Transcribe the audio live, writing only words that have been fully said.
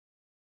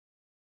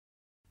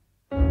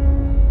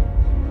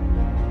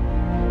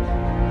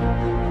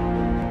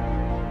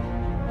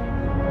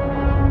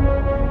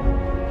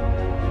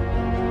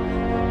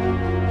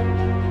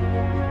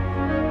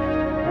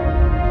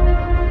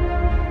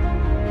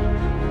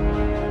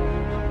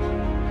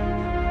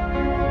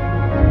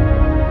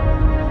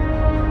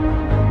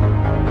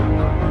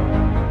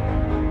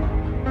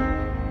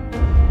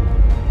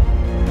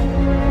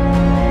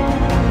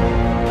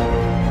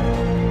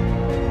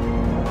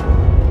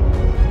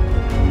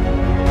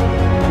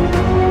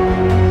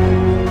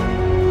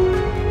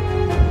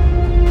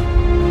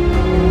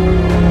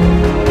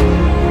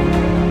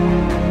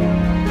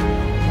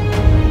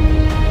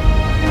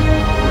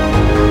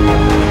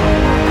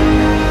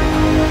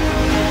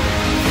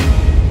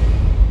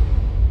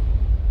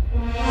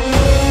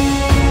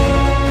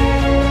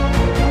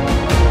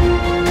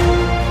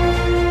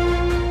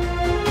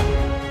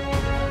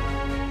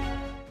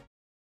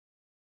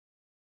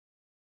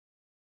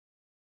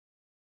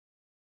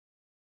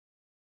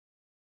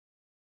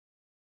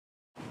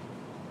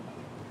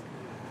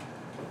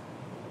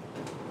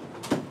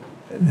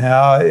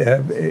Now,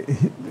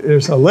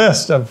 there's a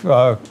list of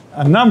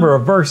a number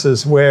of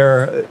verses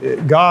where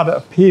God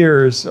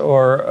appears,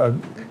 or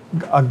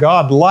a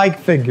God-like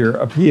figure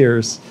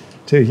appears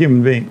to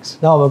human beings.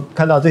 那我们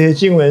看到这些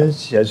经文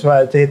写出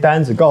来，这些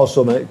单子告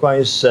诉我们关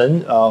于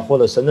神或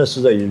者神的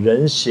使者以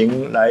人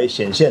形来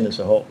显现的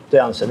时候，这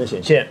样神的显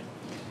现。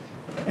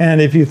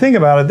And if you think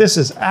about it, this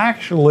is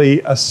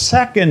actually a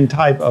second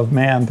type of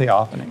man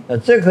theophany.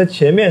 这和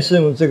前面是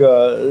用这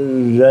个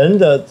人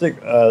的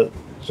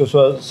就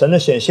说神的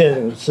显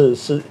现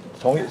是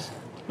同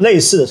类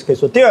似的，可以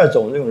说第二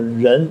种这种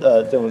人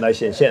这种来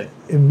显现。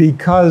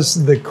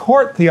Because the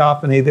court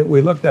theophany that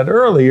we looked at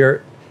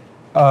earlier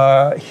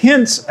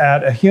hints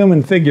at a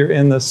human figure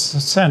in the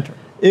center.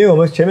 因为我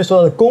们前面说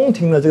到的宫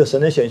廷的这个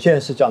神的显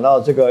现是讲到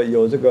这个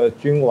有这个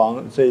君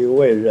王这一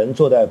位人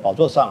坐在宝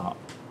座上啊。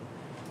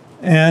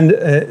And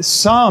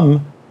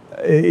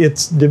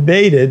it's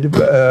debated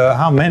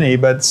how many,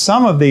 but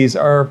some of these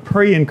are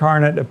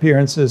pre-incarnate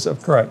appearances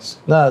of Christ.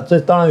 那这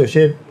当然有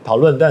些讨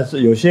论，但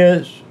是有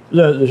些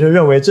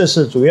认为这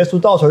是主耶稣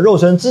道成肉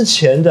身之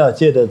前的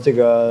借的这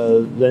个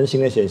人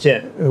形的显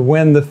现。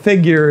When the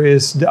figure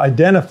is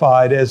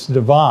identified as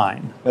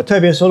divine. 特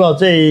别说到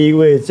这一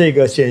位这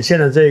个显现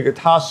的这个，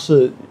他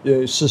是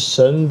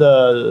神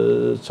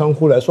的称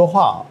呼来说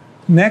话。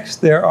Next,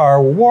 there are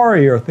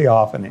warrior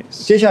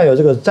theophanies. 接下来有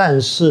这个战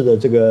士的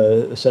这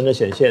个神的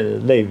显现的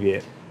类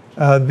别。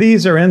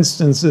These are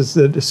instances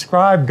that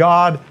describe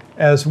God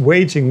as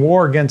waging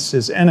war against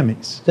his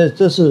enemies.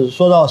 这是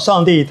说到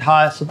上帝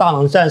他是大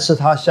能战士，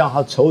他向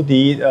他仇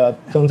敌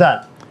征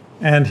战。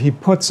And he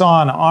puts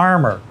on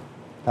armor.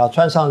 他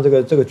穿上这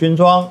个军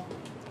装。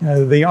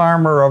The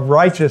armor of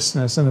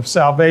righteousness and of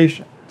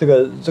salvation. 这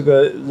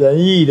个仁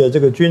义的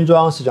这个军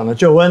装是讲的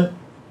救恩。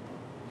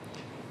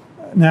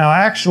Now,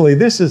 actually,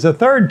 this is a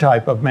third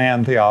type of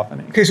man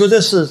theophany. 可以说这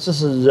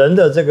是人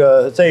的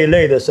这一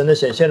类的神的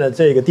显现的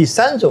这个第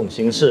三种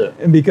形式。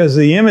Because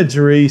the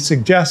imagery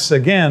suggests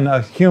again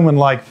a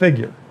human-like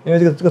figure. 因为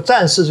这个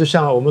战士就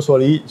像我们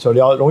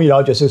容易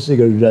了解，是一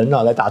个人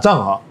来打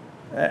仗啊。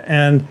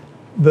And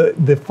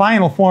the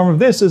final form of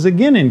this is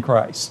again in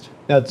Christ.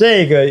 那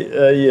这个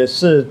也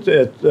是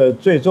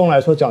最终来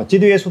说讲，基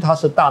督耶稣他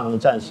是大能的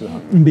战士啊。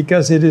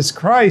Because it is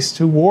Christ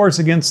who wars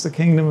against the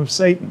kingdom of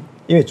Satan.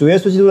 因为主耶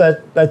稣基督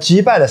来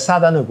击败了撒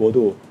旦的国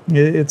度。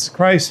It's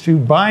Christ who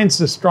binds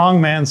the strong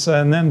man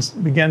and then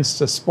begins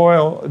to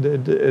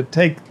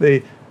take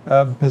the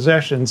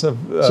possessions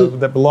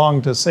that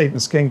belong to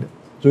Satan's kingdom.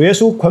 主耶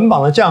稣捆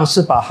绑了将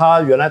士，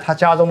把原来他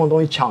家中的东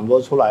西抢夺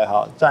出来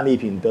哈，战利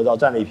品得到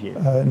战利品。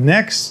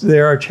Next,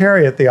 there are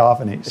chariot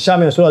theophanies. 下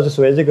面说到是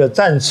属于这个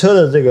战车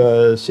的这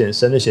个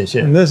神的显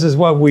现。And this is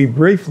what we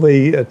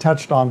briefly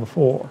touched on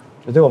before.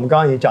 这个我们刚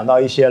刚已经讲到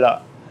一些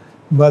了。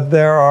But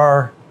there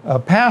are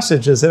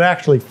passages that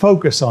actually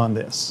focus on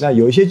this. 那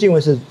有一些经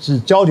文是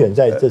焦点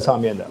在这上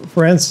面的。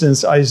For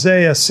instance,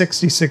 Isaiah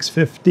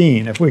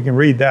 66:15, if we can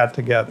read that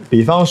together.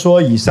 比方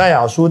说以赛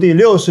亚书第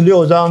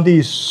66章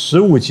第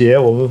15节，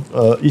我们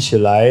一起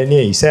来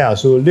念以赛亚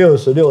书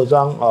66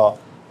章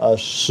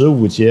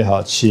15节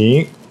哈，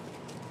请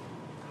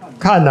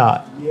看哪，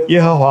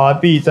耶和华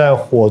必在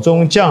火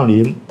中降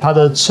临，他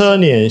的车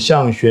辇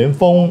像旋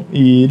风，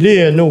以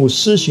烈怒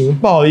施行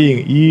报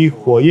应，以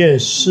火焰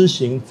施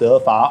行责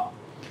罚。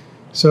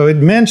So it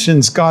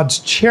mentions God's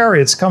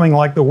chariots coming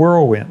like the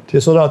whirlwind. 就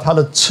说到他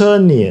的车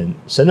辇，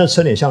神的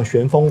车辇像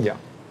旋风一样。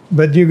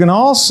But you can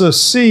also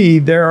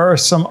see there are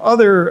some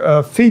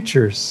other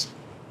features.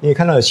 你也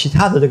看到有其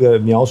他的这个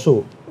描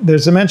述。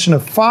There's a mention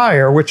of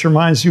fire, which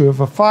reminds you of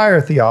a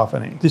fire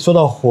theophany. 就说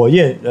到火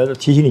焰，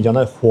提醒你讲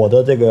到火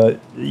的这个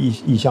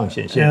意象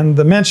显现。And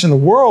the mention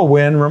of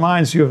whirlwind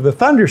reminds you of the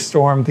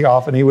thunderstorm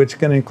theophany, which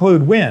can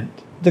include wind.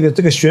 这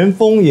个旋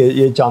风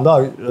也讲到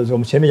我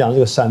们前面讲的这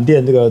个闪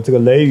电、这个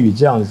雷雨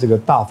这样子，这个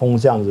大风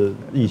这样子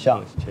意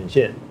象显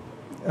现。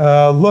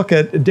Look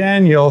at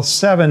Daniel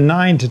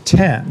 7:9 to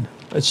 10.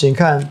 请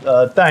看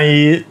但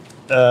以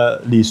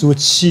理书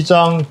7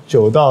章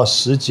9到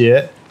10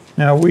节。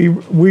Now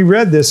we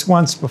read this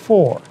once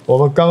before. 我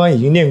们刚刚已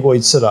经念过一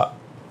次了。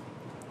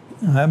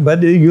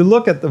But you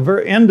look at the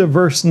end of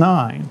verse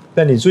 9.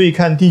 但你注意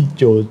看第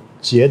9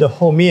节的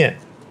后面。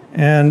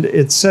And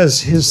it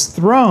says his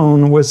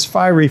throne was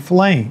fiery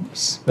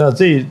flames. 那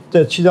这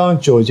7章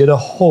9节的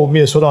后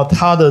面说到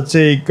他的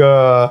这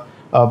个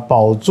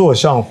宝座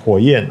像火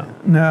焰了。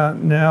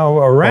Now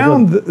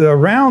around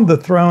the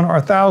throne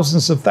are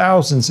thousands of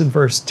thousands in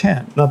verse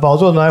 10. 那宝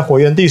座乃火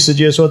焰，第10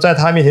节说，在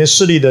他面前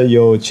侍立的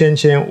有千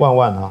千万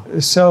万啊。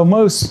So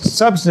most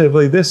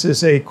substantively, this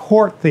is a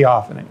court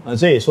theophany.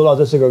 这也说到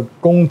这是个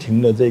宫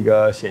廷的这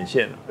个显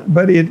现了。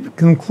But it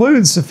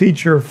concludes the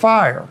feature of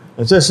fire.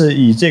 这是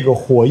以这个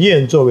火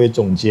焰作为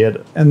总结的。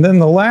And then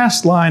the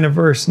last line of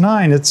verse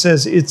 9, it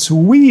says its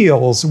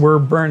wheels were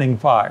burning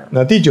fire.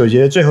 那第9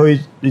节最后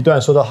一段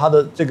说到它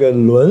的这个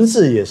轮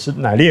子也是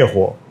乃烈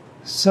火。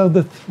So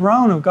the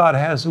throne of God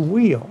has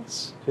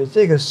wheels. 所以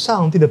这个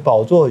上帝的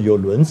宝座有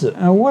轮子。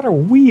And what are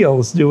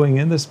wheels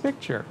doing in this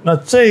picture? 那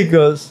这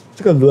个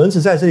轮子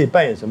在这里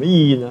扮演什么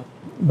意义呢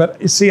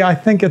But you see, I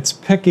think it's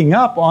picking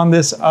up on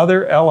this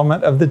other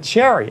element of the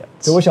chariot.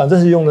 所以我想这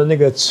是用的那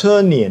个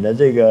车辇的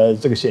这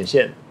个显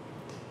现。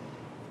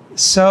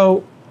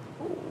So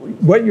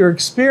what you're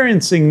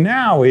experiencing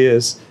now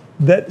is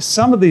that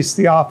some of these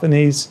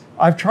theophanies,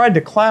 I've tried to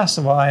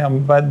classify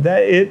them, but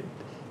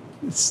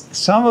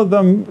some of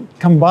them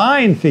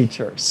combine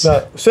features.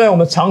 那虽然我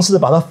们尝试着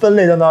把它分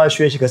类让大家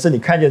学习，可是你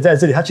看见在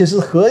这里，它其实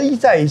是合一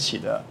在一起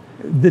的。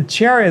The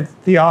chariot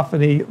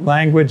theophany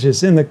language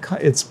is in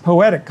its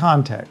poetic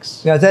context.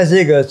 那在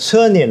这个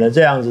车辇的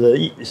这样子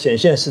的显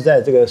现，是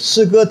在这个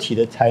诗歌体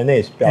的台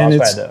内表达 And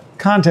出来 it's 的，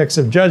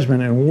 context of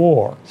judgment and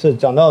war. 是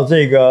讲到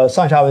这个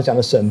上下文讲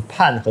的审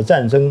判和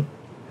战争。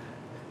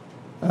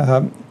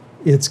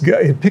It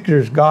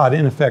pictures God,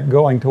 in effect,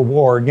 going to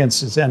war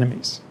against his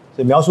enemies.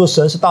 所以描述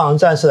神是大能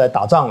战士来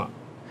打仗了。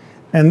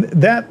And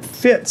that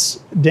fits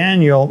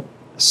Daniel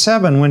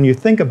 7 when you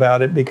think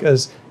about it,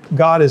 because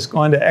God is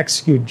going to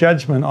execute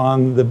judgment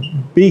on the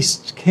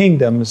beast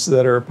kingdoms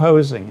that are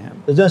opposing him.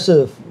 这正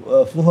是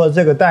符合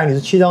这个但以理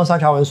7章上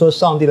下文说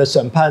上帝的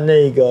审判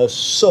那个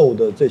兽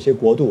的这些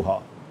国度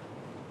哈。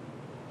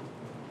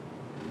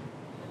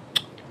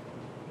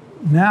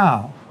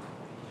Now,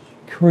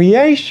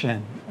 creation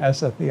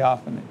as a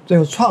theophany. 最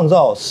后创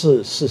造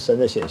是神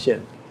的显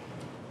现。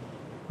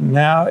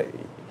Now,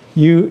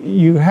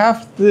 you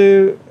have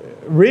to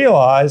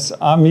realize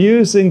I'm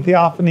using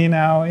theophany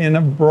now in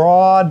a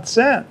broad 我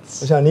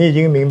sense. 想你已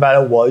经明白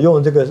了，我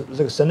用这个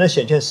神的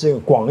显现是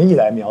用广义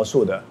来描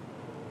述的。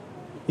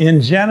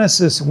In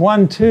Genesis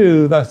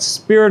 1:2, the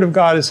Spirit of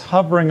God is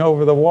hovering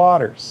over the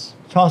waters.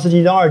 创世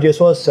纪1章2节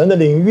说，神的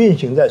灵运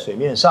行在水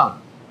面上，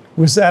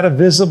 Was that a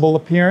visible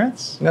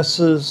appearance? 那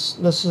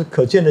是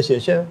可见的显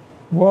现。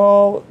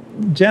 Well,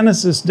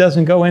 Genesis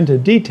doesn't go into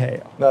detail,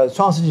 那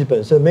创世纪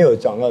本身没有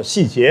讲到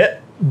细节，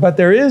 but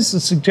there is a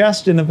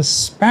suggestion of a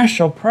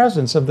special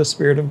presence of the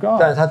Spirit of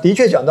但是 God. 他的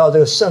确讲到这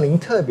个圣灵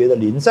特别的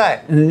临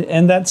在。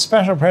 And that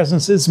special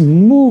presence is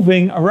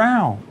moving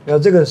around. 那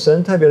这个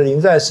神特别的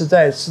临在是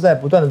在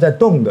不断的在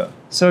动的，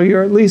 So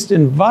you're at least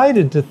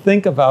invited to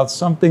think about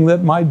something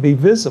that might be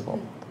visible.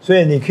 所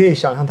以你可以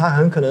想象，它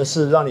很可能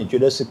是让你觉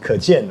得是可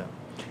见的。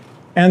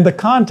 And the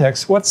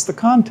context, what's the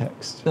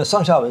context? 那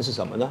上下文是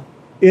什么呢？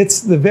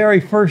 It's the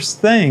very first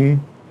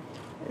thing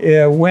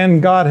when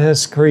God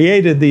has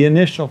created the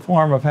initial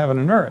form of heaven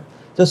and earth.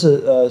 这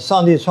是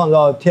上帝创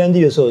造天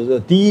地的时候的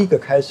第一个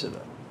开始的。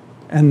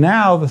 And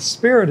now the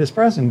Spirit is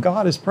present,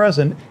 God is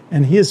present,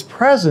 and His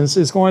presence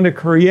is going to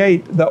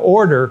create the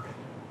order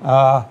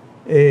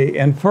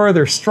and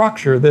further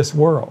structure this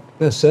world.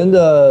 那神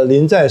的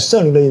临在，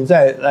圣灵的临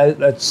在，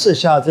来赐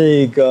下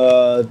这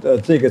个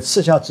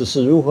赐下指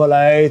示，如何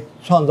来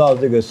创造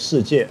这个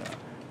世界。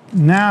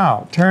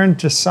 Now turn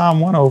to Psalm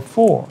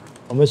 104.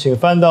 我们请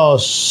翻到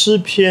诗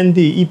篇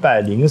第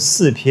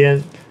104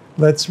篇，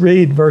 Let's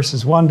read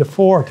verses 1 to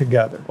 4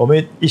 together. 我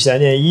们一起来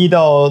念1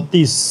到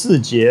第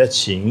4节，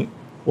请。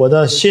我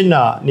的心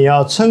啊，你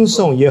要称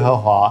颂耶和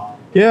华，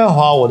耶和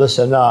华我的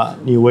神啊，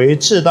你为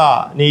至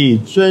大，你以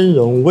尊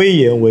荣威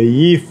严为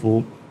衣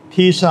服，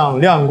披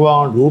上亮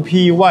光如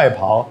披外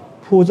袍，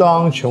铺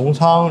张穹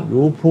苍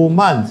如铺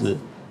幔子，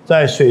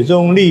在水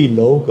中立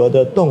楼阁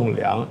的栋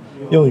梁，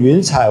用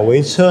云彩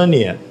为车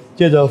辇，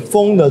借着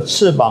风的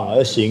翅膀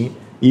而行，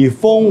以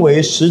风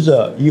为使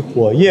者，以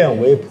火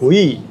焰为仆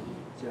役。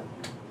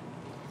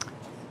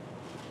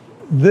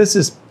 This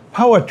is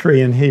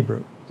poetry in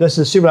Hebrew. 这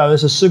是希伯来文，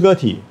是诗歌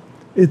体。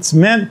 It's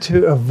meant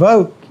to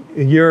evoke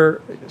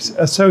your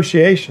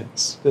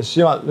associations. 就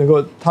希望能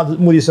够，它的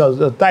目的是要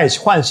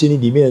唤醒你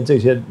里面的这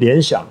些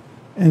联想。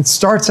 And it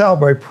starts out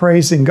by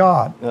praising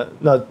God.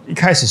 那一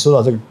开始说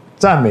到这个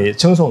赞美、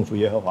称颂主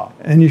耶和华，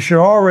 And you should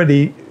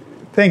already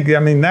think,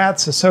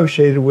 that's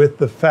associated with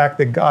the fact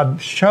that God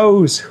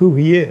shows who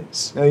He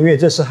is. 因为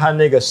这是和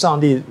那个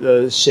上帝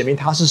显明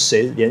他是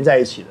谁连在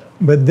一起的。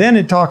 But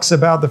then it talks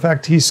about the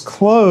fact He's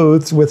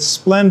clothed with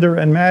splendor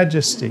and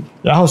majesty.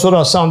 然后说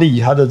到上帝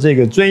以他的这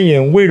个尊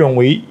严、威荣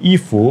为衣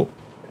服，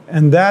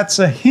 And that's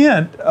a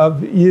hint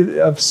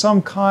of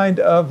some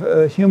kind of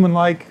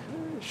human-like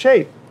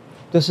shape.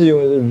 这是用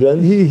人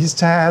He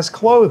has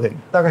clothing.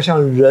 大概像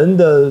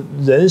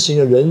人形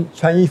的人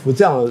穿衣服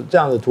这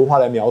样的图画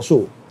来描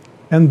述。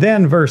 And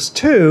then verse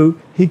 2,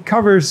 He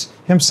covers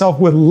Himself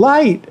with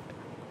light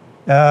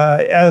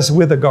as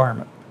with a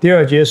garment. 第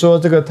2节说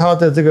他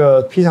的这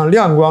个披上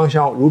亮光，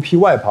像如披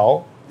外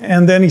袍。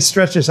 And then He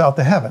stretches out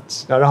the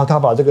heavens. 然后他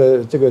把这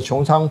个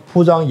穹苍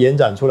铺张延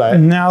展出来。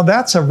 And now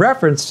that's a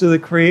reference to the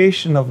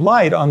creation of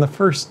light on the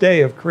first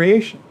day of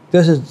creation.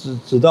 这是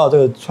指到这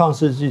个创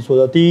世纪说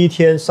的第一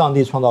天，上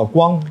帝创造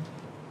光。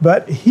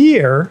 But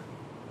here,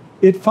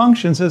 it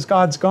functions as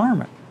God's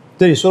garment.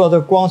 这里说到这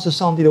个光是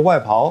上帝的外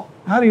袍，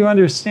 How do you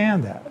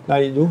understand that? 那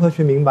你如何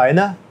去明白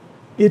呢？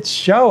 It's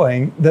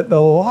showing that the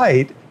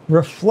light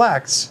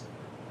reflects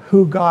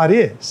who God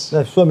is.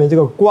 那说明这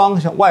个光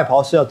像外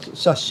袍是要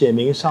显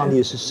明上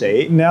帝是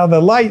谁。 Now, the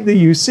light that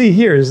you see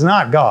here is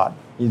not God,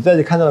 你在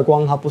这看到的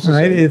光，它不是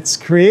right? 谁， It's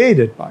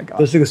created by 这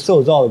God. 是个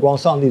受造的光，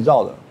上帝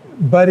造的。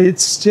but it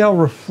still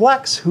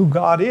reflects who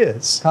God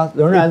is. 它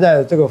仍然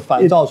在这个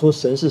反照出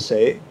神是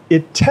谁，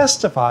 It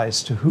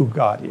testifies to who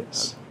God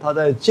is. 它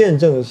在见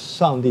证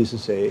上帝是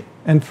谁。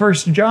 And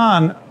 1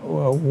 John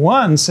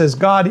 1 says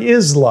God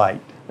is light.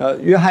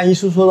 约翰一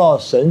书说到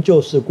神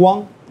就是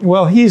光，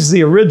 Well, he's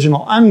the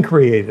original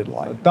uncreated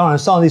light. 当然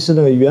上帝是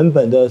那个原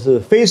本的是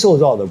非受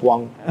造的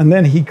光， And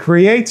then he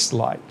creates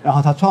light. 然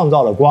后他创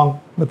造了光，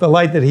 But the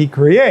light that he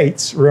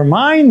creates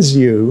reminds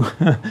you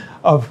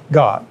of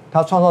God.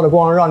 他创造的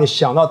光让你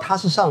想到他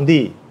是上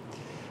帝，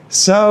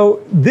 So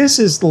this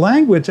is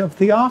language of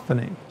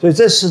theophany. 所以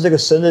这是这个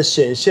神的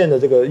显现的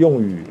这个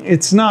用语。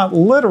 It's not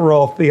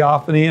literal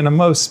theophany in a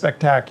most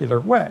spectacular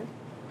way.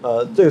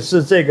 这个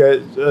是这个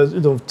一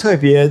种特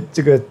别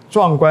这个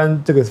壮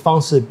观这个方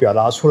式表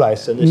达出来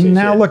神的显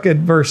Now 现。 look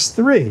at verse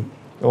 3.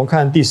 我们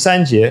看第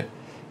3节，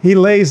 He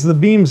lays the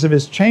beams of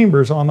his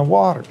chambers on the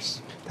waters.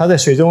 他在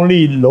水中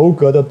立楼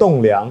阁的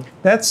栋梁，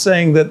 That's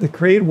saying that the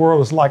created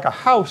world is like a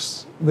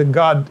house that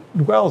God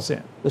dwells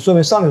in. 说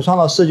明上帝创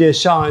造世界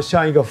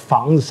像一个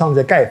房子，上帝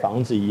在盖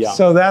房子一样。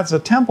 So that's a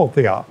temple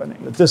theophany.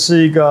 这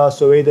是一个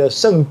所谓的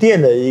圣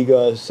殿的一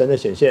个神的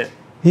显现。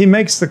 He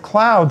makes the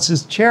clouds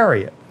his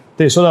chariot.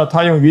 对，说到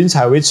他用云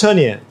彩为车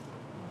辇，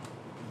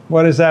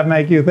 What does that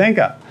make you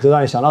think of? 这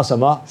让你想到什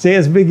么？ See,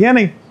 it's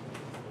beginning.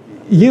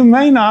 You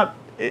may not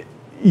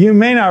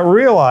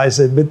realize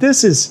it, but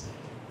this is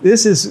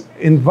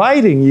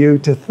inviting you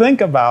to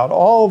think about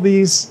all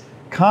these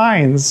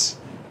kinds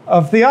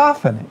of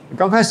theophany.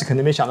 刚开始肯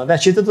定没想到，但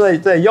其实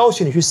在邀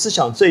请你去思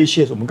想这一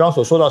切。我们刚刚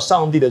所说到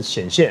上帝的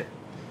显现，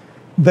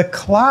 The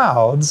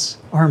clouds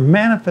are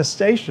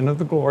manifestation of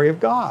the glory of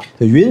God.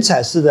 这云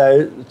彩是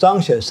在彰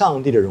显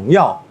上帝的荣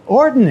耀。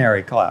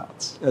 Ordinary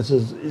clouds.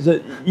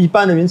 是一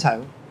般的云彩。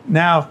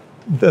 Now,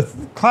 the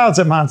clouds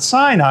at Mount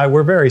Sinai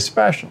were very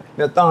special.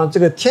 那当然，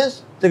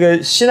这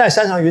个西奈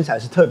山上云彩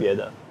是特别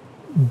的。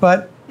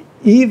 But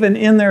even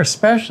in their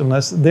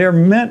specialness, they're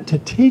meant to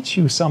teach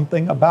you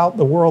something about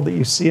the world that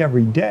you see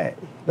every day.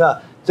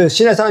 那这个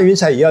西奈山的云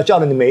彩也要教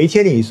导你每一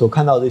天你所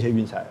看到的这些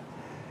云彩。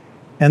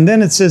 And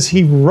then it says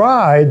he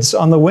rides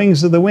on the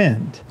wings of the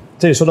wind.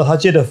 这里说到他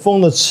借着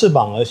风的翅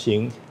膀而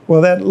行，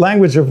 Well, that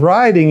language of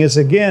riding is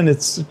again,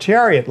 it's the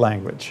chariot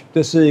language.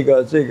 这是一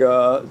个这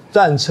个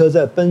战车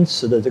在奔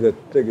驰的这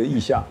个意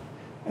象。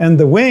 And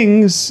the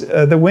wings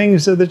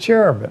of the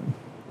cherubim.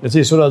 这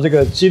里说到这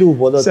个基路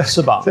伯的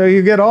翅膀， So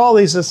you get all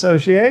these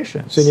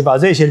associations. 所以你把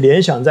这些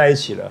联想在一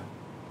起了。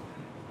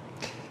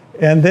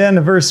 And then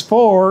in verse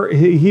 4,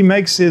 he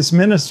makes his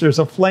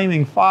ministers a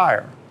flaming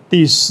fire.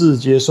 第4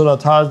节说到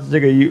他这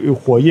个以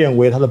火焰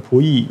为他的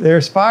仆役，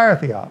 There's fire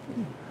theophany.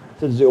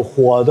 这是有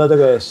火的这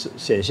个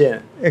显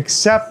现。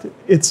 Except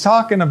it's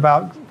talking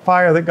about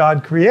fire that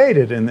God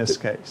created in this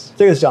case.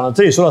 这个讲的，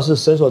这里说的是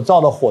神所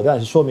造的火，但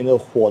是说明了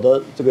火的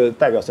这个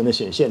代表神的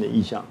显现的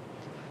意象。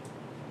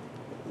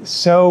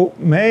 So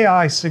may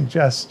I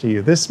suggest to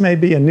you, this may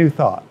be a new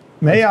thought.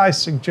 May I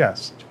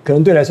suggest 可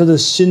能对来说是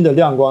新的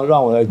亮光，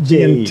让我来 the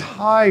建议，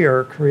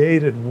 entire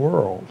created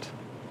world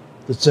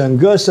整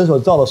个神所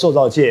造的受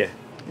造界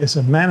is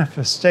a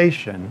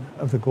manifestation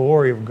of the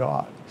glory of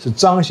God. 是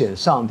彰显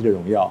上帝的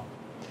荣耀。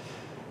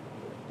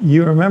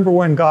 You remember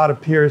when God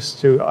appears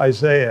to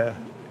Isaiah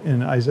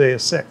in Isaiah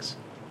 6?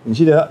 你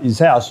记得以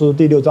赛亚书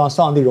第6章，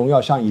上帝荣耀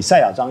向以赛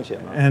亚彰显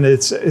吗？ And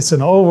it's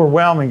an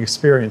overwhelming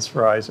experience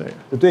for Isaiah.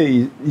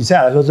 对以赛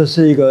亚来说，这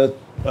是一个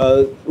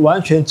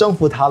完全征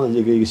服他的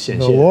这个一个显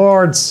The 现。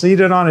 Lord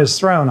seated on his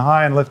throne,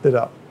 high and lifted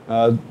up.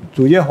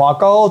 主耶和华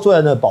高高坐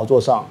在那宝座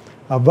上，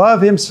 Above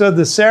him stood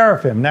the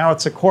seraphim. Now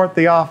it's a court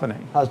theophany.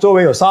 周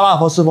围有撒拉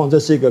佛侍奉，这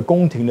是一个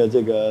宫廷的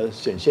这个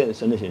显现，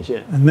神的显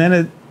现。 And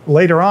then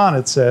later on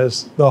it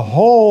says, the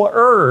whole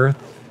earth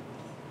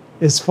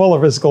is full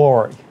of his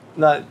glory.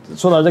 那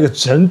说到这个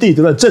全地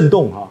都在震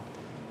动哈，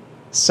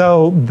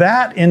 So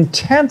that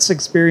intense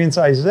experience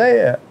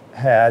Isaiah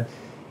had,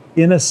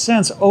 in a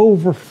sense,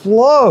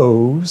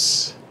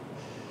 overflows.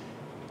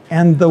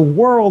 And the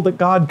world that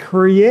God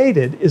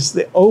created is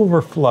the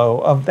overflow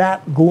of that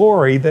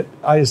glory that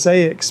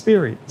Isaiah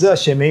experienced. 这要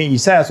显明以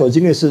赛亚所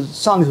经历的是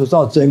上帝所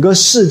造整个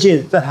世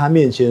界在他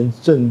面前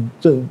震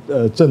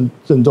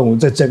动，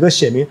在整个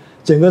显明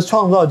整个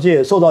创造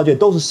界、受造界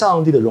都是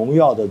上帝的荣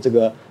耀的这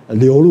个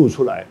流露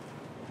出来。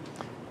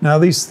 Now,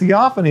 these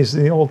theophanies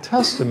in the Old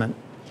Testament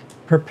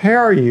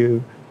prepare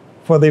you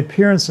for the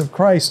appearance of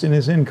Christ in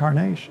his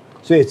incarnation.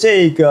 所以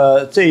这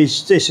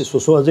些所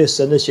说的这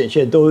神的显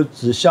现，都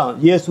指向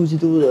耶稣基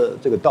督的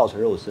这个道成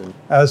肉身。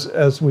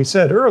As we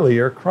said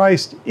earlier,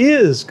 Christ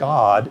is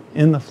God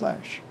in the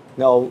flesh.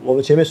 那我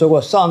们前面说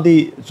过，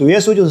主耶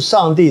稣就是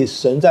上帝，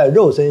神在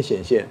肉身显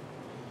现。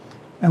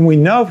 And we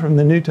know from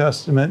the New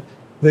Testament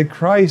that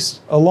Christ,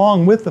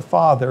 along with the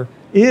Father,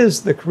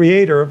 is the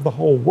creator of the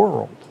whole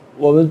world.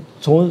 我们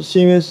从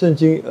新约圣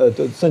经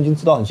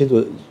知道很清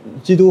楚，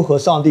基督和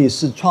上帝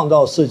是创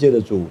造世界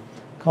的主。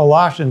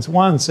 Colossians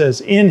 1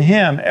 says, in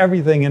him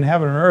everything in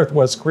heaven and earth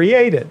was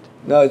created.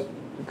 那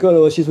哥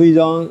罗西书1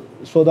章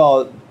说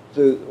到，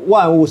这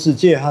万物是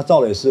借他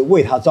造的，也是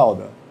为他造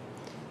的。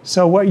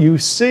 So what you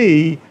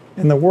see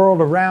in the world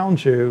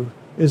around you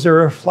is a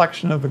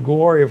reflection of the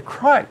glory of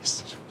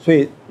Christ. 所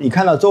以你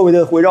看到周围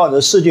的围绕你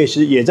的世界，其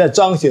实也在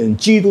彰显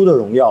基督的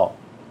荣耀。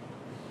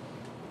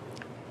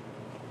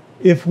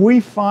If we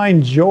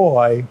find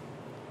joy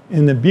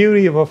in the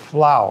beauty of a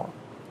flower,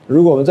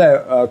 如果我们在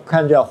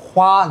看见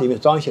花里面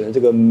彰显的这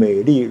个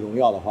美丽荣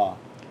耀的话，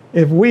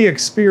 if we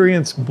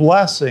experience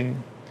blessing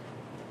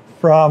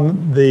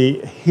from the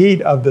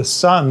heat of the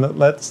sun that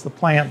lets the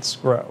plants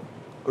grow,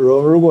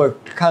 如果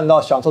看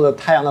到享受着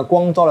太阳的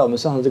光照在我们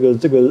身上这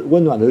个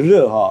温暖的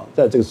热哈，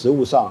在这个植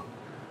物上，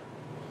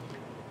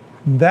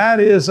 that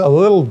is a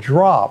little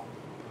drop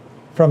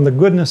from the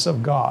goodness of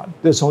God.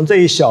 就从这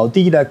一小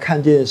滴来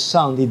看见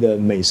上帝的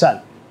美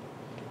善。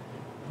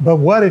 But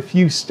what if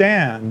you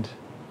stand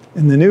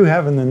in the new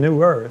heaven, the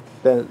new earth,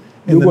 但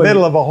in 如 the 果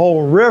middle of a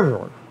whole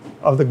river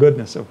of the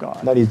goodness of God?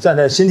 那你站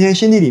在新天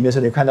新地里面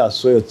时，你看到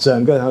所有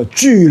整个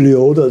巨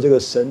流的这个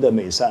神的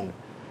美善。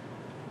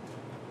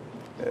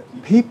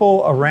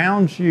 People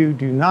around you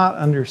do not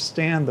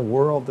understand the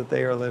world that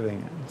they are living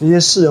in. 这些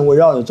世人围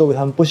绕你周围，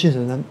他们不信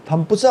神，他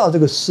们不知道这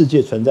个世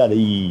界存在的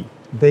意义，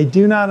 They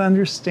do not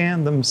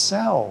understand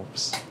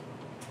themselves.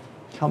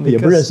 他们也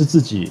不认识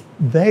自己。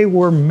 They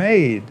were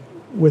made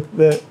with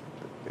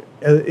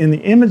in the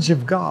image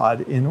of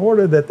God in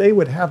order that they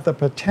would have the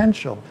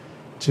potential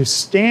to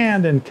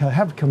stand and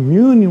have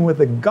communion with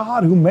the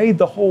God who made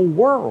the whole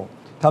world.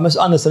 他们是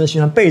按照神的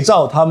形象被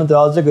造，他们得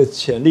到这个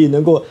潜力，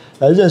能够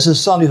来认识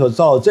上帝所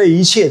造的这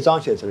一切，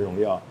彰显神的荣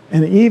耀。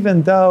 And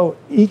even though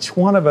each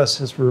one of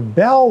us has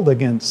rebelled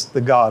against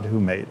the God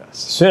who made us,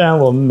 虽然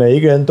我们每一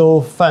个人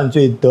都犯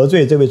罪得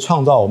罪这位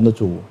创造我们的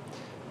主，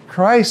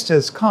 Christ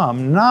has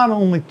come not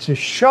only to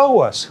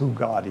show us who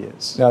God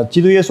is, 那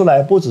基督耶稣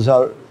来不只是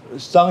要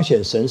彰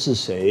显神是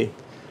谁，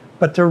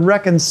 but to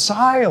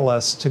reconcile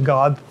us to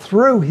God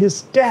through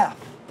his death.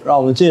 让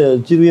我们借着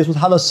基督耶稣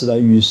他的死来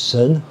与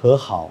神和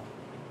好。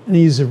 And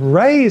he's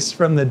raised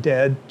from the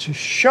dead to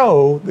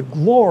show the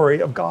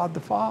glory of God the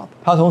Father.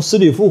 他从死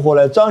里复活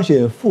来彰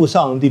显父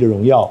上帝的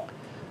荣耀。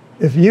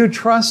 If you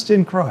trust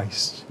in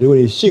Christ, 如果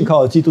你信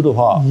靠基督的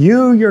话，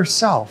 you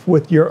yourself,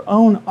 with your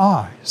own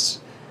eyes,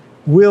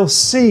 will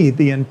see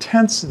the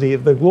intensity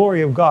of the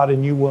glory of God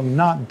and you will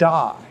not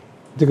die.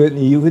 这个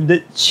你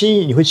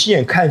会亲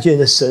眼看见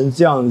的神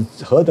这样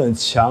何等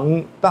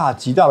强大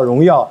极大的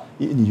荣耀，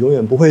你永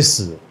远不会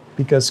死。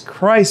 Because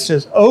Christ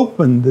has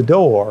opened the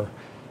door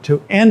to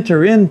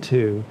enter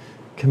into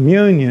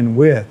communion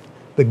with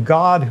the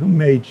God who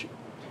made you.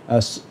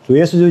 主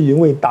耶稣就已经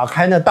为你打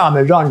开那大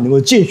门，让你能够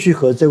进去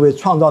和这位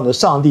创造你的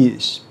上帝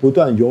不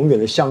断永远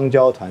的相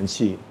交团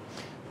契。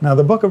 Now,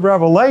 the book of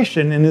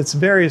Revelation, in its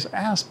various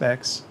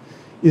aspects,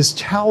 is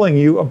telling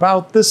you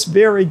about this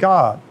very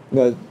God.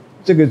 那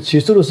这个启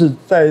示录是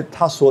在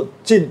他所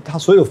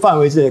有范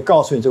围之内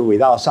告诉你这个伟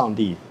大的上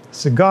帝。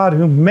 It's the God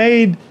who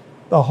made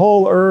the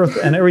whole earth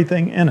and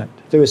everything in it.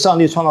 这位上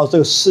帝创造这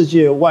个世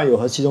界万有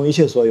和其中一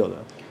切所有的，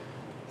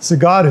 It's the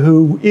God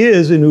who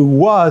is and who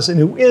was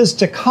and who is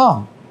to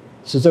come.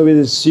 是这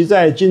位昔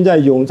在、今在、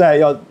永在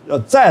要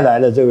再来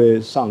的这位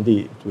上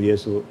帝主耶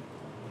稣。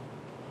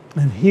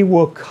 And he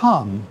will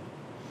come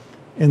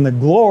in the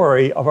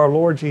glory of our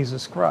Lord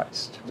Jesus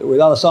Christ. 这伟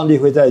大的上帝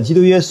会在基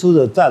督耶稣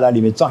的再来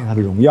里面彰显他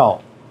的荣耀。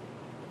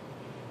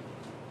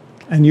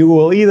 And you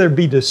will either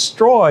be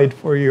destroyed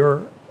for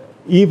your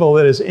evil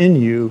that is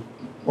in you,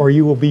 or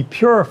you will be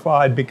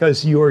purified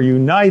because you are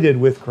united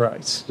with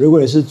Christ. 如果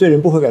你是罪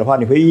人不悔改的话，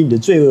你会因你的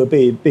罪恶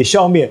被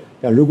消灭；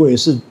但如果你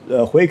是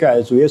悔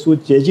改，主耶稣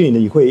洁净你的，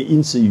你会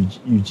因此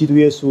与基督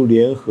耶稣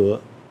联合。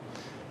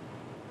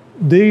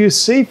 Do you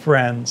see,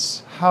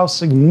 friends, how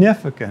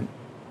significant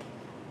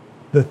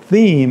the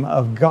theme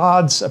of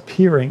God's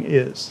appearing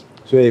is?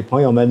 所以，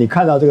朋友们，你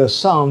看到这个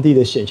上帝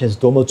的显现是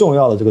多么重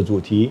要的这个主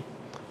题。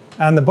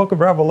 And the book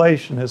of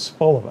Revelation is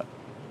full of it.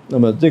 那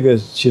么，这个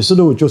启示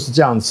录就是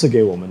这样赐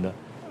给我们的。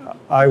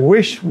 I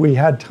wish we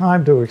had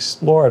time to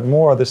explore it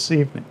more this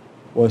evening.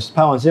 我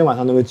盼望今天晚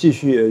上能够继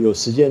续有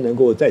时间能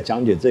够再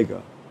讲解这个。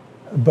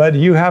 But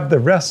you have the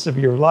rest of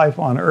your life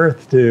on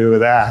earth to do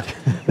that.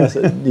 但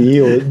是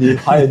你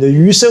还有你的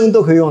余生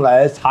都可以用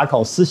来查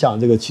考思想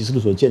这个启示录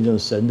所见证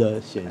神的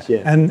显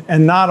现。And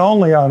not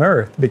only on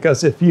earth,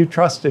 because if you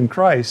trust in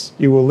Christ,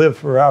 you will live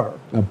forever.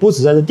 不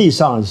止在这地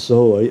上的时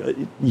候，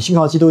你信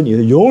靠基督，你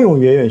是永永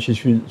远远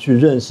去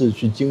认识、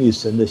去经历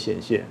神的显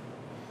现。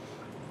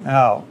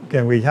 Now,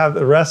 can we have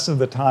the rest of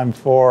the time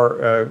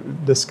for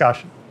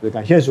discussion? 所以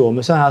感谢主，我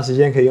们剩下的时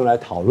间可以用来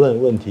讨论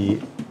问题。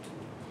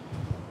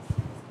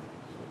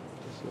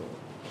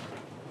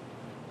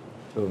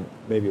So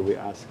maybe we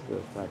ask the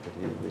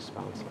faculty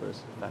response first.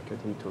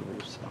 Faculty to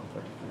respond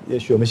first. 也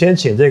许我们先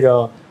请这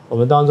个我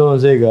们当中的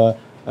这个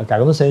改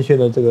革宗神学院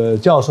的这个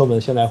教授们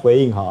先来回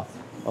应哈。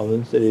我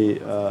们这里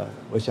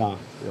我想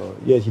有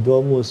叶提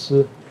多牧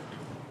师，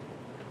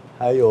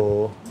还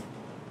有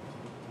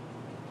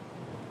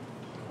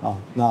好，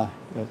那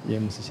叶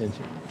牧师先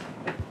请。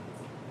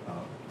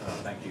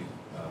Thank you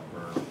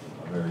for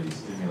a very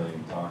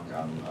stimulating talk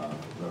on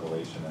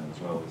Revelation and as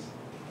well as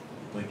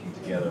linking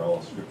together all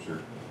of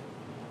Scripture.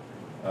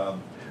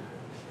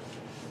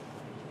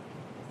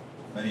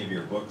 many of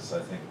your books, I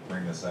think,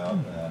 bring this out,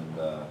 and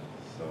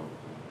so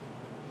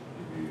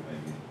give you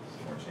maybe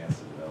some more chance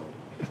to develop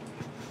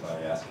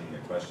by asking a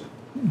question.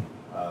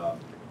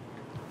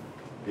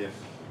 If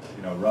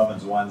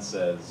Romans 1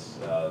 says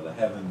the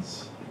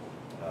heavens,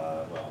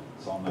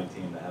 Psalm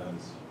 19, the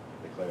heavens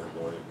declare the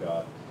glory of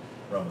God.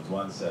 Romans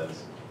 1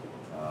 says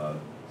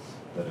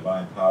the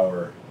divine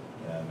power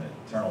and the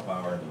eternal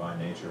power and divine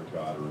nature of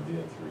God are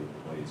revealed through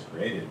what He's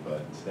created,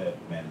 but instead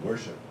men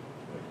worship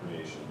the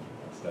creation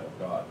instead of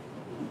God.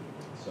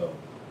 So,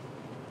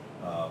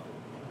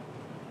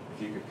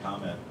 if you could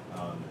comment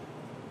on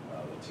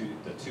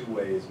the two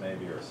ways,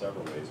 maybe, or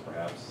several ways,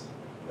 perhaps,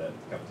 that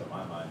come to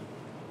my mind,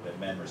 that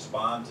men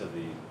respond to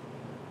the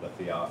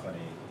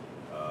theophany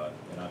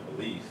in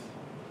unbelief,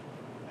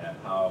 and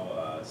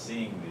how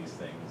seeing these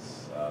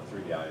things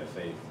through the eye of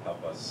faith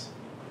help us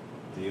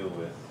deal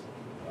with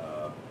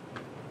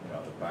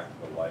the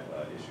practical life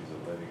issues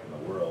of living in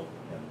the world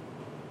and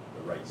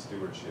the right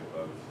stewardship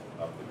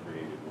of the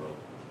created world.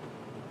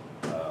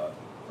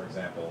 For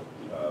example,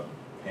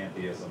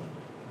 pantheism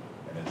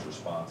and its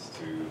response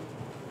to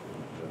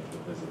the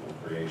visible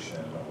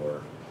creation,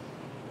 or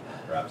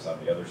perhaps on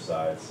the other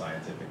side,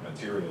 scientific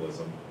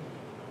materialism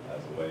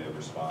as a way of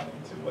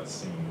responding to what's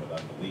seen with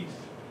unbelief,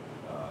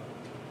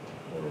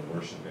 or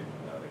worshiping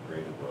the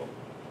created world,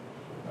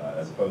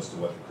 as opposed to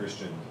what the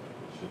Christian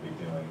should be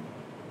doing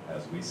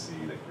as we see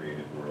the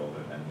created world,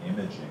 and then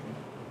imaging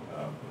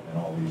in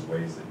all these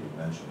ways that you've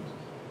mentioned,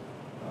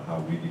 how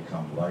we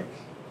become like,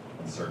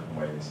 in certain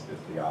ways, the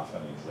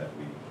theophanies that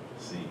we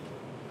see.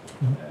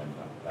 And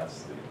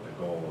that's the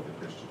goal of the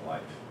Christian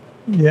life.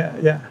 Yeah,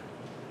 yeah.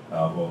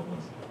 我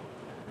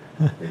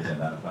可以简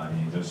单的翻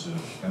译，就是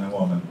可能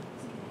我们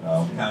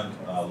看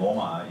罗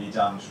马1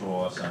章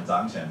说神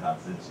彰显他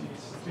自己，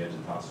截止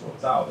他所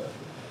造的，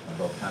能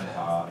够看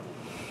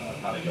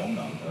他的永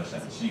能和神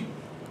性。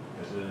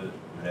可是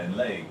人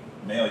类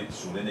没有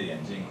属灵的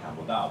眼睛看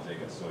不到这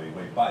个，所以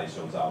会拜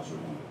受造之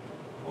物。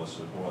或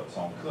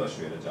从科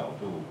学的角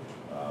度，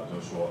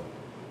就说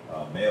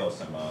没有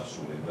什么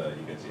属灵的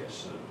一个解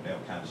释，没有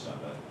看神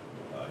的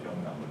永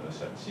能的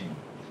神性。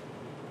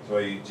所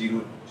以基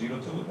督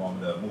徒我们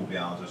的目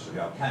标就是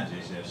要看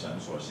这些神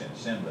所显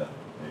现的，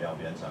也要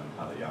变成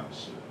他的样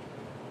式。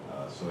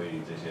所以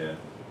这些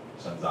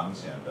神彰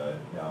显的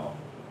要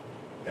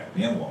改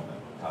变我们。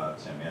他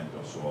前面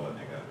就说了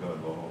那个哥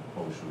林多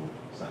后书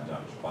3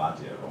章18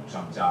节，荣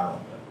上加荣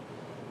的。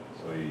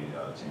所以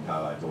请他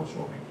来多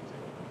说明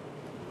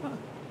这个。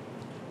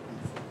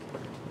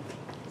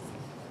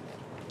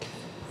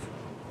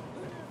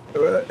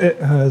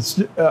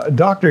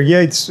Dr.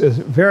 Yates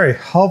very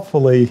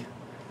helpfully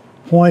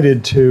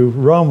pointed to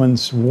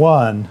Romans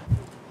 1.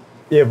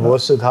 叶博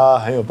士他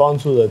很有帮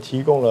助的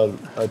提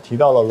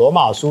到了罗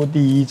马书第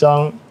1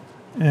章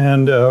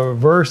and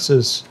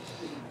verses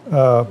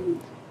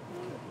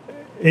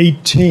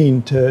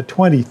 18 to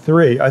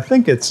 23. I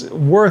think it's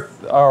worth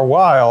our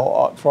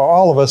while for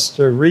all of us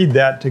to read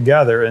that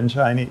together in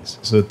Chinese.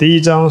 是第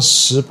1章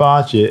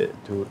18节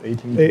to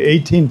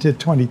 18 to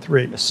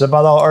 23. 18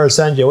到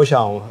23节，我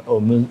想我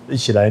们一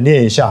起来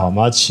念一下好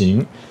吗？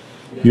请。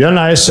原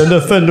来神的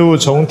愤怒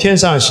从天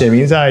上显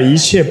明在一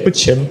切不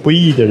虔不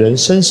义的人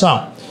身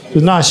上，就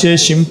那些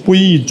行不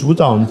义阻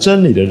挡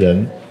真理的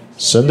人。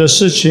神的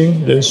事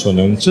情，人所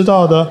能知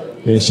道的，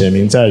便显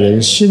明在人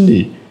心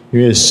里，因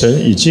为神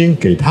已经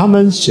给他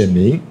们显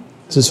明。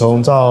自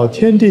从造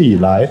天地以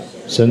来，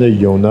神的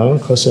有能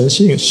和神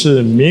性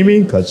是明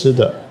明可知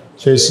的，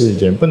虽是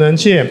眼不能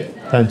见，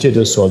但借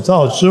着所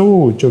造之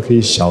物就可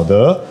以晓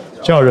得，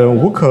叫人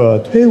无可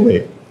推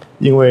诿。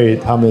因为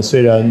他们虽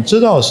然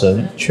知道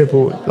神，却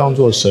不当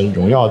作神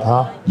荣耀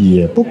他，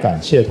也不感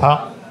谢他。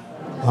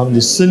他们的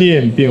思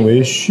念变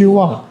为虚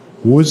妄，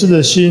无知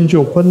的心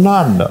就昏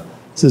暗了。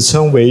自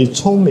称为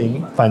聪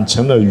明，反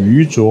成了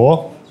愚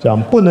拙，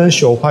将不能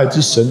朽坏之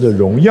神的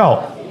荣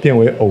耀变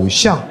为偶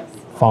像，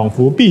仿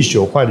佛必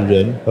朽坏的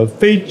人和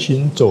飞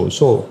禽走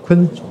兽、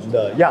昆虫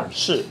的样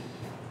式。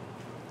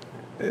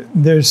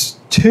There's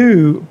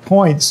 2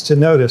 points to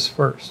notice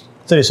first.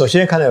 这里首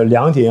先看到有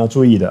2点要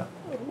注意的。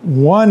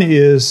One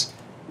is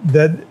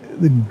that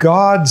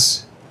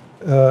God's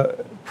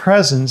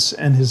presence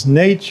and His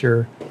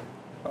nature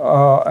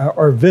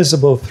are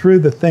visible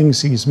through the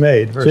things He's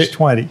made. Verse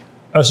 20.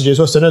 20节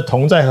说，神的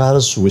同在和他的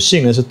属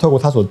性呢，是透过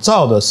他所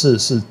造的，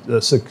是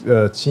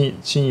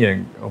亲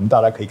眼我们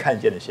大家可以看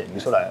见的显明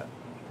出来的。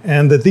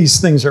And that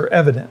these things are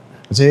evident.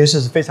 这些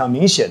是非常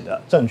明显的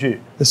证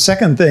据。The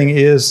second thing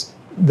is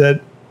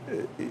that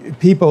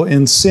people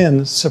in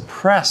sin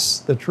suppress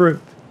the truth.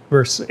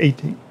 Verse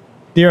 18.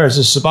 第二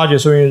是18节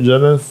说明人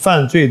们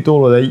犯罪堕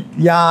落的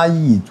压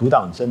抑阻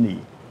挡真理。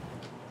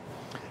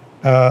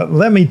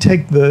Let me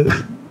take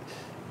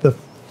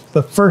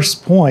the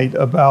first point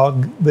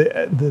about the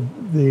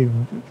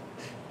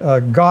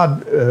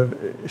God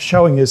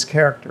showing His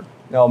character.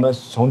 那我们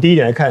从第一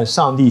点来看，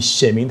上帝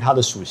显明他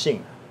的属性。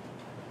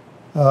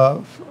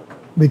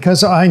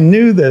Because I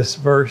knew this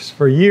verse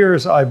for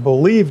years, I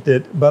believed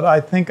it, but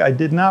I think I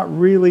did not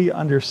really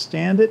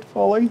understand it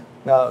fully.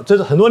 那这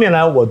是很多年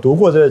来我读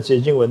过这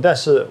节经文，但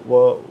是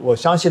我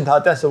相信它，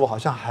但是我好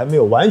像还没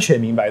有完全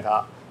明白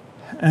它。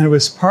And it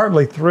was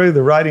partly through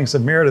the writings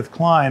of Meredith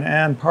Kline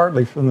and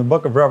partly from the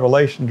book of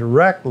Revelation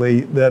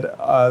directly that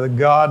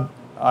God,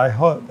 I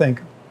think,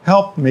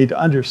 helped me to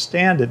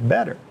understand it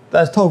better.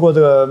 但是透过这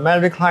个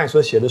Meredith Kline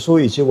所写的书，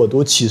以及我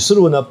读启示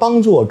录呢，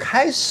帮助我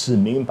开始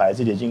明白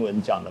这节经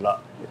文讲的了。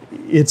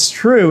It's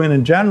true in a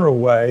general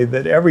way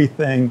that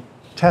everything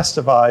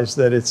testifies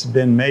that it's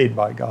been made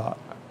by God.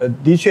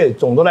 的确，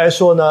总的来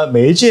说呢，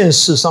每一件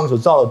事上帝所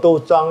造的都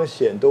彰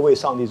显，都为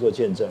上帝做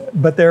见证。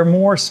But there are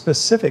more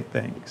specific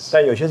things.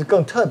 但有些是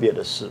更特别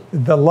的事。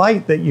The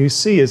light that you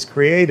see is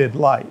created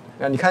light.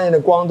 那你看见的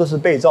光都是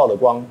被造的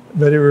光。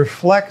But it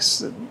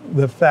reflects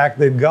the fact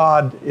that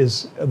God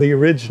is the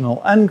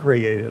original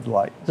uncreated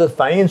light. 这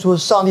反映出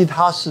上帝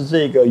他是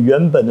这个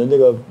原本的那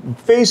个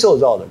非受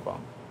造的光。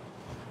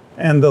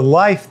And the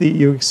life that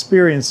you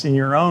experience in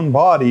your own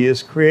body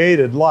is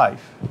created life.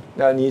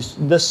 那你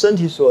的身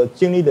体所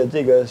经历的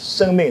这个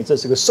生命，这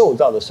是个受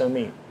造的生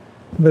命。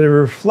But it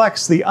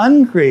reflects the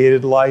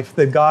uncreated life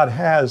that God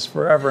has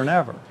forever and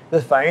ever. 这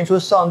反映出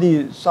上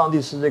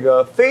帝是这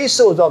个非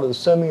受造的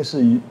生命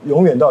是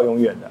永远到永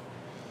远的。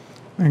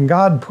And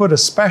God put a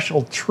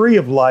special tree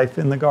of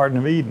life in the Garden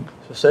of Eden.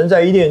 神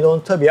在伊甸园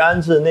中特别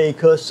安置那一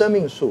棵生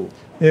命树。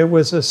It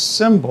was a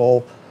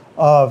symbol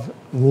of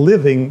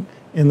living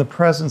in the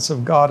presence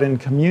of God in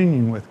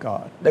communion with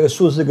God. 那个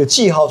树是个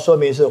记号，说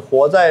明是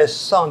活在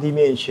上帝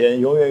面前，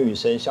永远与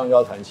神相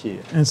交谈气。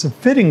And it's a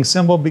fitting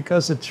symbol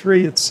because the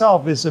tree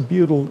itself is a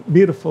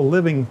beautiful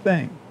living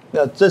thing.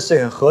 那这是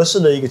很合适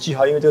的一个记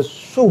号，因为这个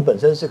树本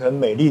身是很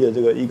美丽的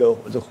这个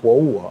活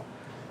物啊。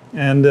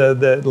And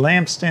the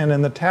lampstand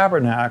in the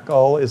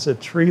tabernacle is a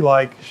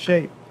tree-like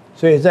shape.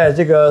 所以在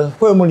这个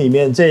会幕里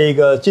面，这一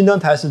个金灯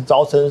台是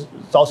凿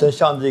成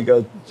像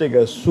这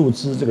个树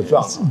枝这个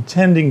状，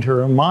 intending to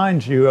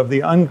remind you of the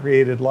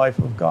uncreated life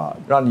of God.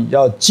 让你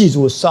要记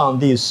住上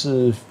帝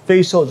是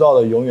非受造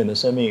的永远的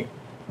生命。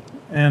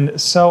And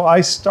so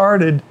I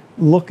started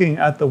looking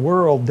at the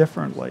world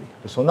differently.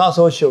 从那时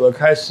候起，我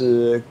开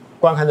始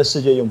观看的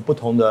世界用不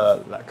同的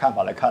看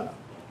法来看了。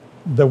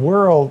The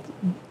world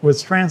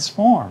was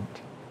transformed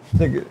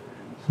这个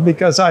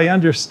because I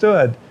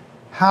understood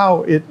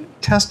how it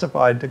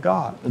testified to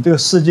God. 这个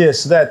世界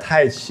实在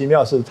太奇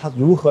妙，是它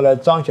如何来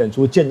彰显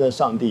出见证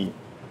上帝。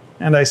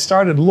And I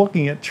started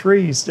looking at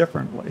trees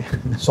differently.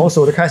 从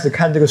此我就开始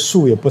看这个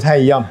树也不太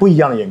一样，不一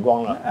样的眼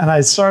光了。And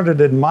I started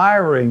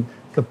admiring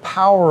the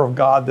power of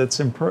God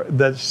that's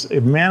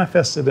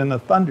manifested in a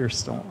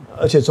thunderstorm.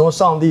 而且从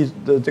上帝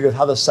的这个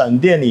他的闪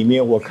电里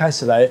面，我开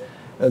始来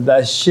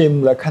羡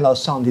慕，来看到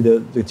上帝的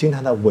这个惊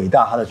叹他的伟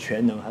大、他的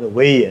全能、他的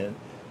威严。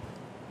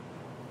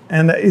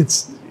And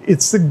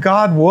it's that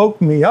God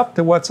woke me up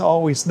to what's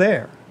always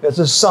there. 这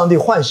是上帝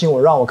唤醒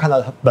我，让我看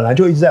到他本来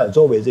就一直在我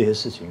周围这些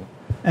事情。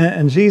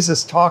And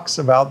Jesus talks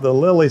about the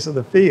lilies of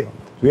the field.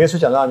 主耶稣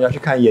讲到你要去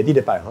看野地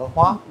的百合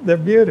花， They're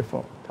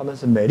beautiful. 它们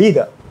是美丽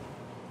的，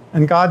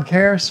 And God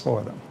cares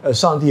for them.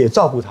 上帝也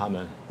照顾它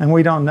们， And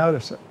we don't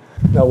notice it.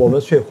 那我们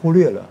却忽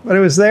略了。But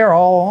it was there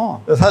all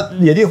along. 它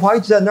野地花一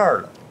直在那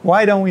儿了，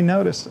 Why don't we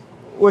notice it?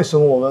 为什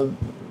么我们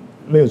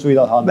没有注意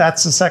到它呢？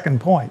 That's the second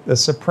point, the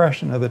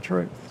suppression of the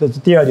truth. 这是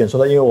第二点说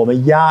到，因为我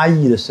们压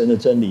抑了神的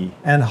真理。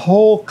 And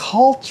whole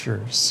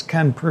cultures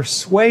can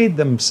persuade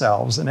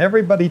themselves and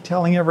everybody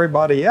telling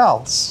everybody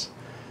else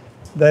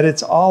that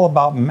it's all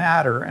about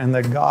matter and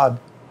that God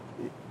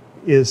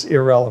is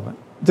irrelevant.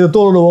 这个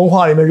堕落的文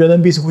化里面，人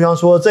们彼此互相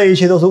说，这一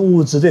切都是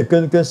物质，这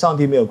跟上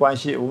帝没有关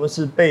系。我们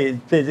是被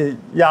这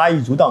压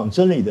抑、阻挡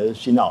真理的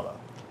洗脑了。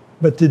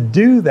 But to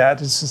do that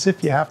is as if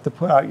you have to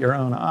put out your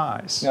own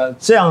eyes. 那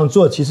这样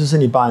做其实是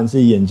你把你自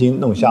己眼睛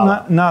弄瞎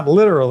了， Not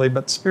literally,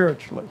 but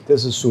spiritually. 这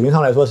是属灵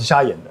上来说是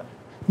瞎眼的，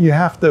 You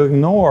have to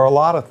ignore a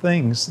lot of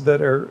things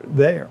that are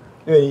there.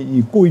 因为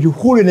你故意去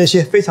忽略那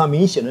些非常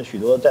明显的许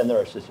多在那儿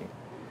的事情。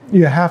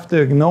 You have to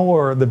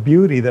ignore the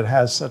beauty that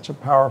has such a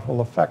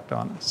powerful effect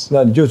on us.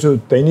 那你就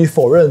等于你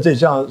否认这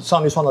样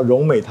上帝创造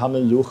荣美，他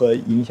们如何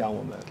影响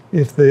我们。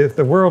 If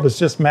the world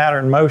is just matter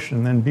in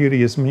motion, then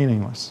beauty is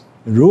meaningless.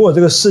 如果这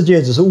个世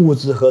界只是物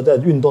质和在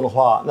运动的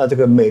话，那这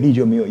个美丽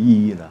就没有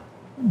意义了。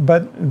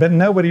 But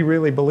nobody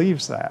really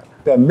believes that.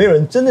 对，没有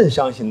人真正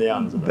相信那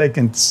样子的。 They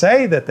can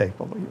say that they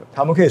believe it,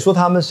 他们可以说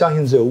他们相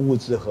信只有物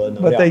质和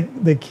能 but 量，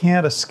 they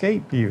can't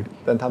escape beauty.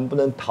 但他们不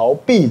能逃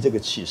避这个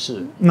启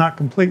示， Not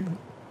completely.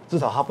 至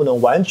少他不能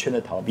完全的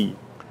逃避。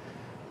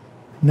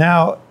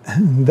 Now,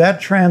 that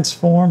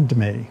transformed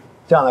me,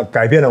 这样呢，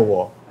改变了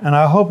我。 and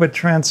I hope it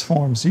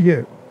transforms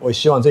you. 我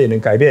希望这也能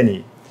改变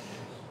你。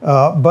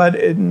 But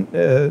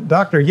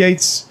Dr.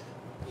 Yates'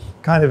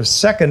 kind of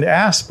second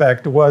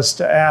aspect was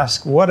to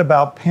ask, what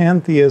about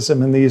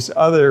pantheism and these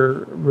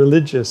other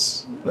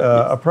religious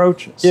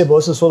approaches? 叶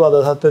博士说到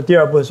的，他的第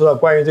二部分说到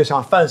关于这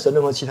像泛神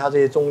论和其他这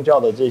些宗教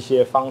的这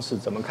些方式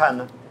怎么看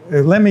呢？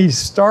 Let me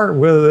start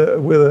with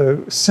a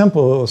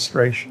simple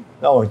illustration.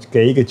 让我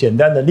给一个简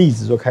单的例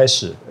子做开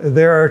始。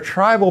 There are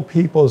tribal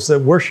peoples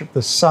that worship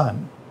the sun.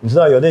 你知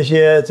道有那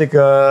些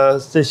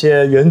这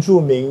些原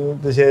住民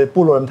这些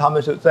部落人，他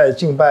们是在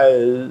敬拜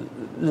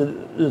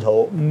日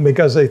头，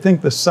 because they think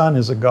the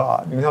sun is a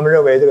god. 因为他们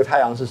认为这个太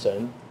阳是神。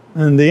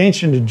 And the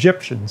ancient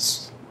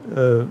Egyptians,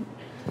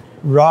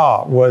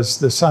 Ra was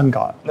the sun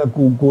god. 那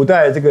古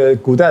代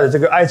的这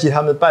个埃及，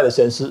他们拜的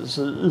神是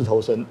日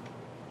头神。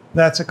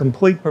 That's a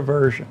complete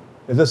perversion.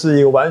 这是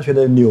一个完全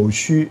的扭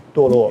曲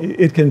堕落。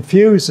 It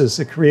confuses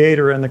the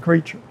creator and the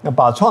creature. 那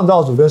把创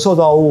造主跟受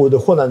造物的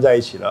混乱在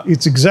一起了。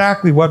 It's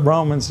exactly what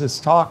Romans is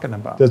talking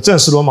about. 这正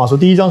是罗马书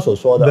第1章所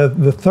说的。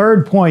 The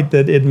third point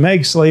that it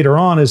makes later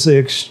on is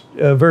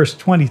verse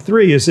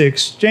 23 is they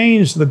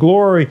exchange the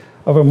glory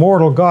of a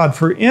mortal God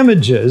for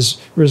images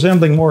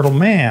resembling mortal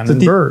man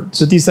and birds.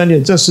 这第3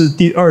点，这是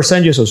第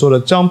23节所说的，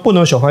将不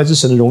能朽坏之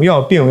神的荣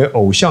耀变为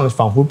偶像，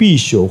仿佛必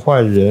朽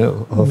坏人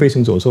和飞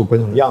禽走兽滚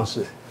种的样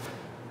式。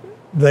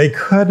 They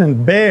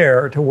couldn't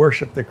bear to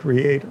worship the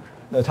Creator.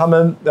 那他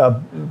们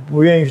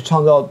不愿意去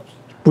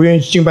不愿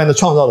意敬拜那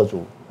创造的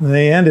主。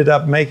 They ended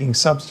up making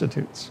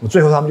substitutes.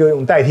 最后他们就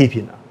用代替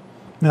品了。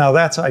 Now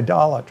that's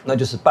idolatry. 那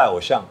就是拜偶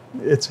像。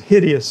 It's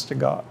hideous to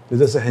God.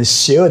 这是很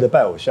邪恶的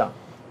拜偶像。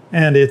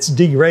 And it's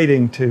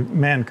degrading to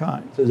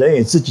mankind. 这人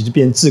也自己就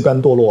变自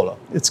甘堕落了。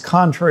 It's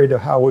contrary to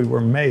how we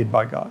were made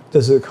by God. 这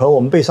是和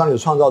我们被上帝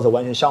创造者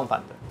完全相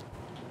反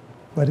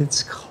的。 But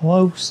it's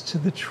close to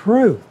the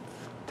truth.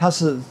 它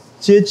是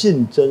接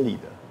近真理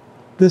的。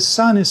 The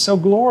sun is so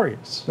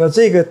glorious. 那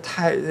这个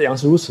太阳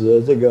是如此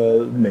的这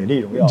个美丽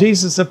荣耀。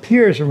 Jesus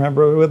appears,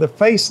 remember, with a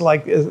face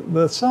like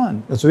the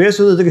sun. 那主耶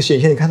稣的这个显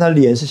现，你看他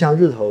脸是像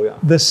日头一样。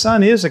 The sun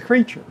is a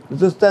creature,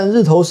 但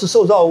日头是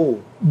受造物，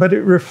 but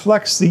it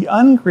reflects the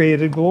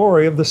uncreated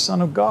glory of the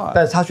Son of God.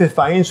 但是它却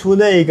反映出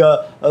那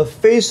个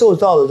非受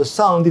造的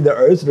上帝的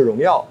儿子的荣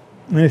耀。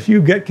 And if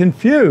you get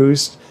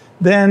confused,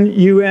 then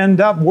you end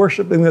up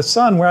worshiping the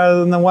sun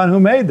rather than the one who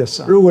made the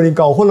sun. 如果你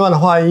搞混乱的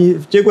话，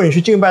结果你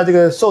去敬拜这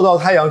个受造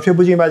太阳，却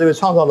不敬拜这位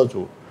创造的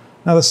主。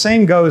 Now the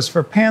same goes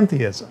for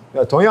pantheism.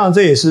 同样，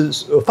这也是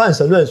泛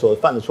神论所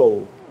犯的错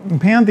误。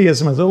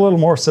 Pantheism is a little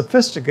more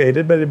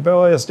sophisticated, but it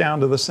boils down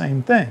to the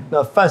same thing.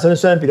 那泛神论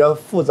虽然比较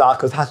复杂，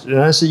可是它仍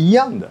然是一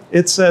样的。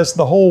 It says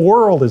the whole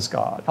world is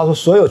God. 他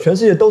说，全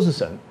世界都是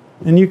神。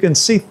 And you can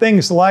see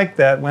things like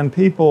that when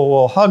people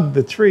will hug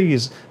the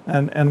trees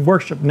and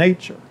worship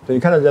nature. 所以你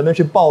看到人们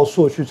去抱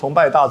树，去崇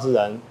拜大自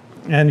然。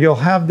 And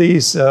you'll have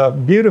these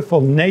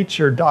beautiful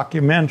nature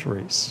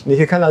documentaries. 你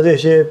可以看到这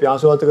些，比方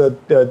说这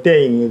个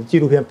电影、纪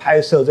录片拍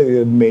摄这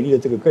个美丽的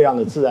这个各样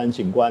的自然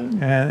景观。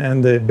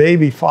And the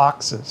baby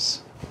foxes.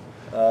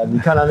 你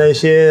看到这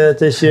些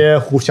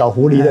小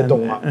狐狸的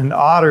动啊。 And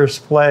otters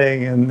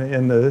playing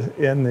in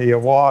the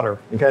water.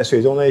 你看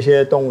水中那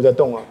些动物在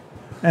动啊。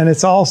 And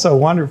it's also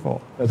wonderful.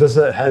 这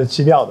是很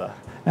奇妙的。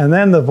 And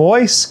then the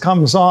voice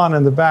comes on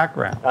in the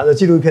background. 然后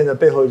纪录片的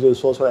背后就是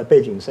说出来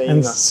背景声音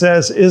And 啊。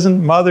 says,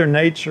 "Isn't Mother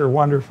Nature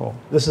wonderful?"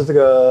 这是这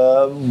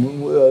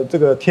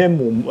个天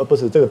母不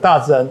是这个大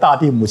自然大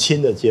地母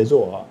亲的杰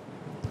作啊。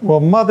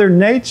 Well, Mother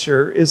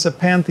Nature is a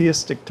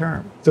pantheistic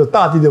term. 这个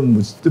大地的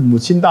母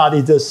亲大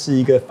地，这是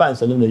一个泛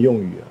神论的用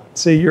语啊。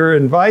 See, you're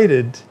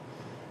invited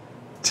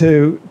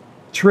to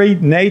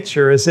treat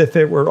nature as if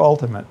it were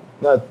ultimate.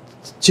 那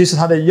其实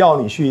他在要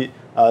你去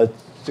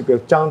这个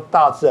将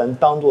大自然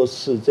当作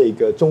是这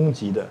个终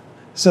极的。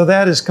 So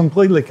that is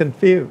completely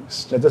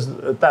confused. 那这是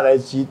带来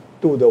极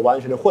度的完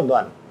全的混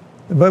乱。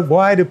 But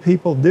why do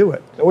people do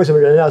it? 那为什么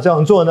人要这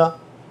样做呢？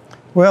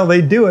 Well,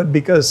 they do it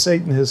because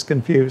Satan has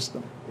confused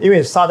them. 因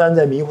为撒旦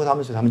在迷惑他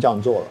们，所以他们这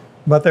样做了。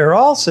 But they're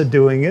also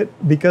doing it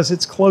because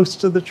it's close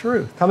to the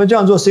truth. 他们这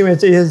样做是因为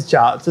这些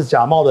是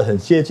假冒的，很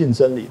接近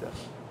真理的。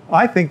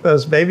 I think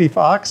those baby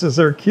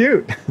foxes are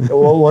cute.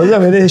 我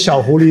认为那些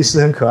小狐狸是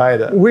很可爱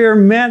的。We're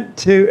meant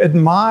to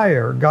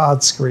admire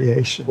God's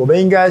creation. 我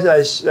们应该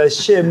来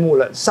羡慕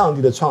了上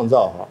帝的创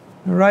造哈。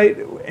 Right?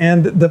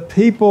 And the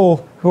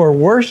people who are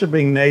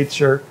worshiping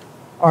nature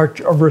are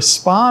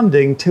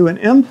responding to an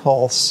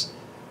impulse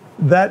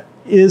that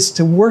is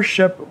to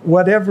worship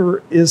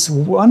whatever is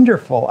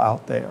wonderful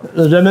out there.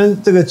 人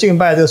们这个敬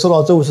拜这个受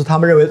造之物是他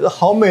们认为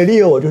好美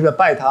丽哦，我就是来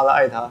拜它了，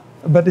爱它。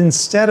 But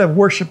instead of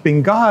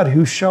worshiping God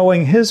who's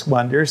showing his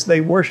wonders,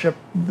 they worship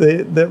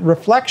the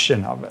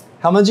reflection of it.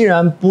 他们竟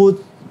然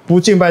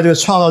不敬拜这个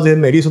创造这些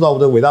美丽受造物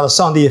的伟大的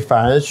上帝，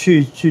反而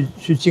去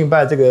敬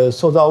拜这个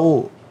受造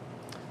物。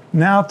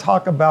 Now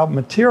talk about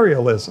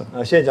materialism.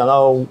 现在讲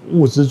到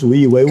物质主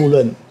义、唯物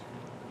论。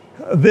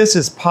 This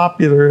is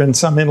popular in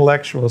some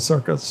intellectual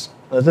circles.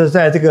 这是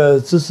在这个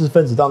知识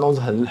分子当中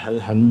是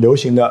很流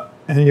行的。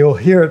 And you'll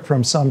hear it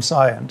from some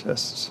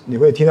scientists. 你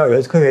会听到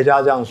有些科学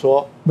家这样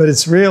说。 But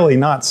it's really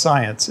not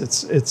science.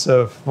 It's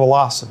a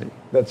philosophy.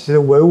 那其实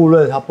唯物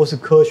论它不是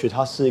科学，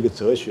它是一个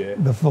哲学。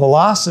 The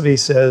philosophy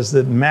says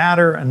that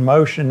matter and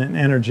motion and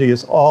energy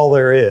is all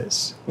there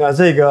is. 那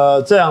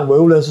这样唯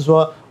物论是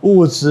说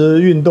物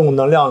质、运动、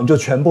能量就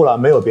全部了，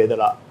没有别的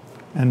了。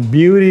 And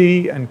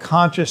beauty and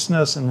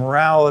consciousness and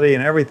morality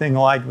and everything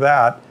like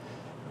that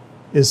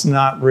is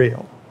not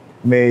real.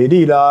 美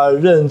丽啦、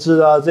认知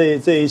啦，这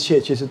一切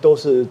其实都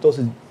是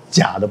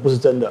假的，不是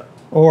真的。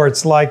or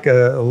it's like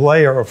a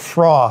layer of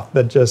froth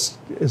that just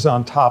is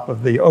on top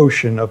of the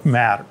ocean of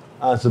matter.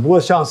 只不过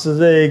像是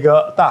这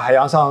个大海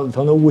洋上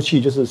腾的雾气，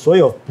就是所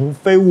有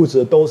非物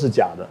质都是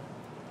假的。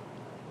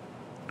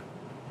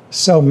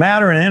So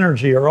matter and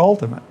energy are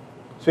ultimate.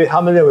 所以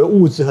他们认为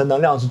物质和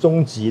能量是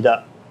终极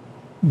的。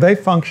They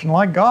function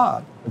like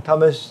God. 他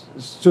们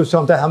就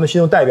像在他们心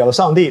中代表了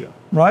上帝了。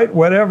Right?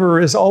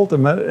 Whatever is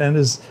ultimate and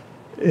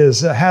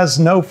has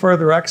no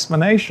further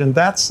explanation,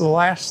 that's the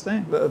last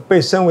thing.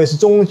 被称为是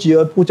终极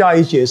而不加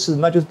以解释，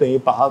那就等于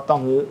把它当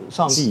成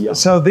上帝一样。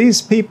So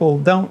these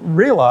people don't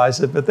realize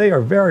it, but they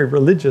are very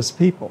religious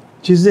people.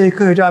 其实这些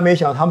科学家没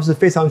想到，他们是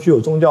非常具有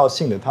宗教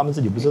性的，他们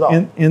自己不知道。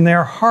In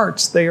their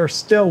hearts, they are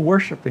still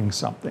worshiping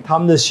something. 他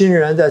们的心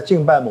仍然在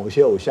敬拜某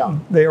些偶像。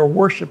They are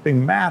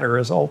worshiping matter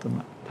as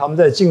ultimate. 他们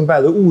在敬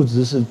拜的物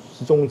质是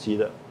终极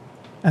的。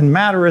And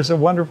matter is a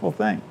wonderful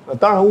thing.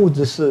 当然，物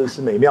质是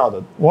美妙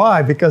的。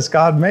Why? Because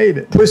God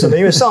made it. 为什么？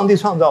因为上帝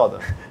创造的。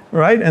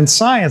Right? And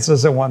science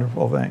is a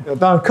wonderful thing.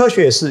 当然，科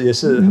学也是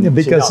很奇妙。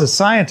Because the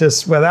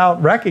scientist,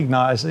 without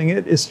recognizing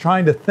it, is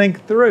trying to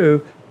think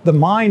through the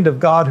mind of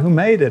God who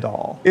made it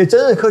all. 因为真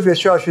正的科学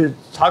需要去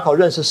查考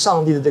认识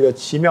上帝的这个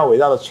奇妙伟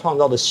大的创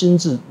造的心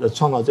智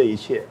创造这一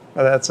切。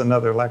That's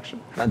another lecture.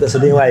 那这是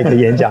另外一个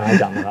演讲来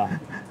讲的啦。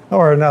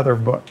Or another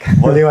book.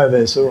 或另外一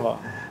本书哈。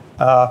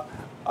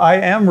I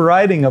am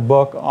writing a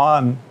book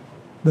on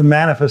the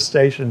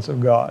manifestations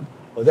of God.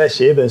 我在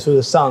写一本书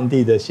是上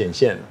帝的显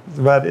现。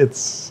But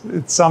it's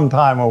some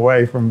time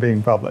away from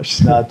being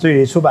published. 那距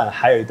离出版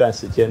还有一段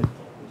时间。Could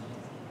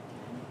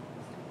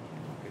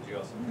you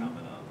also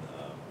comment on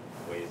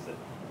ways that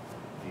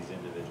these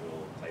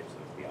individual types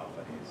of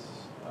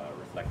theophanies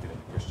reflected in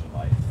the Christian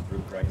life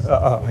through Christ?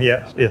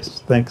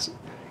 Yes, thanks.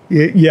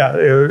 Yeah,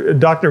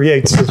 Dr.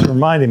 Yates is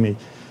reminding me.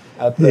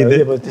 因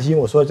为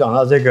我说讲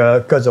到这个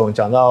各种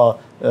讲到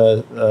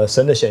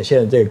神的显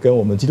现，这个跟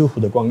我们基督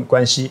徒的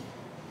关系。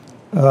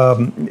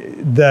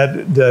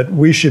That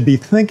we should be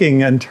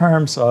thinking in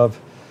terms of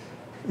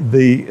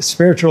the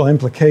spiritual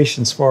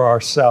implications for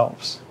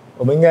ourselves.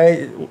 我们应该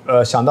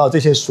想到这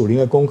些属灵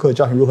的功课，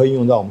教训如何应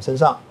用到我们身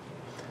上。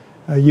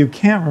You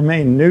can't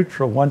remain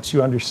neutral once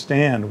you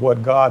understand what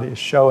God is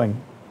showing.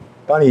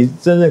 当你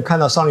真正看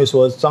到上帝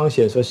所彰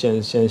显、所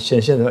显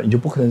现的，你就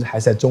不可能还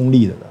是在中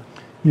立的了。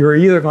You're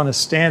either going to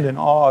stand in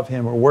awe of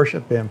Him or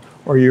worship Him,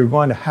 or you're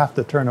going to have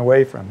to turn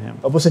away from Him.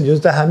 而不是你就是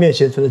在他面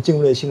前存着敬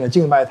畏的心来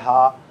敬拜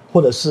他，或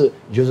者是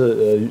你就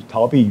是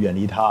逃避远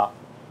离他，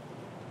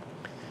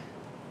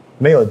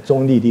没有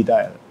中立地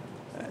带了。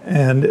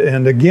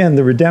And again,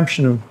 the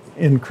redemption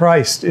in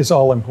Christ is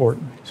all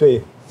important. 所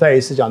以再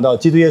一次讲到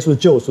基督耶稣的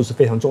救赎是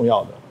非常重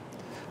要的。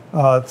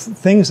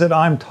Things that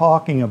I'm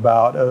talking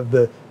about of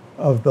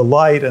the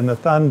light and the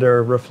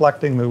thunder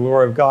reflecting the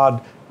glory of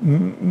God.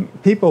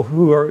 People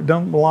who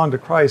don't belong to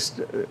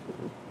Christ,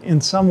 in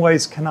some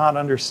ways, cannot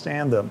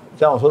understand them.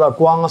 像我说到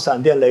光、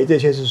闪电、雷这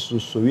些是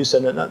属于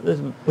神的，那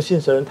不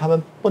信神人他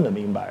们不能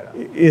明白了。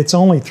It's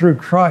only through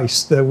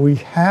Christ that we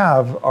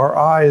have our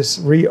eyes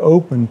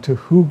reopened to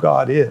who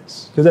God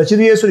is. 就在基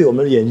督耶稣里，我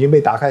们的眼睛被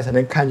打开，才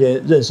能看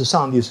见、认识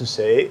上帝是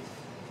谁。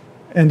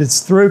And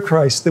it's through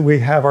Christ that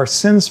we have our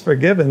sins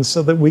forgiven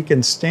so that we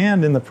can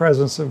stand in the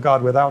presence of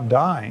God without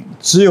dying.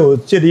 只有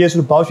借着耶稣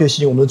的宝血洗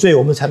净我们的罪，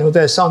我们才能够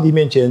在上帝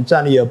面前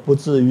站立而不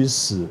至于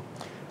死。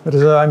But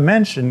as I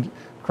mentioned,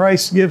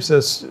 Christ gives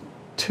us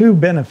two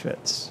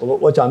benefits.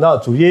 我讲到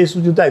主耶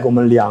稣就带给我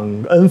们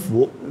两个恩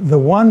福。The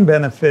one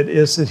benefit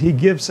is that He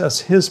gives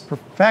us His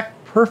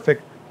perfect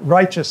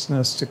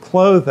righteousness to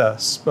clothe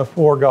us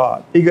before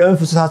God. 一个恩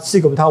福是他赐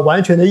给我们他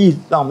完全的义，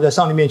让我们在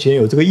上帝面前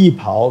有这个义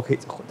袍，可以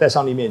在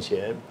上帝面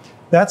前。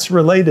That's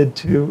related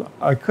to,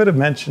 I could have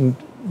mentioned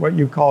what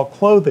you call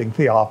clothing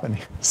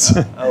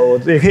theophanies. 我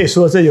也可以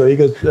说这有一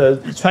个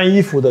穿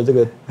衣服的这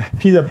个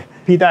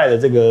披戴的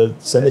这个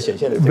神的显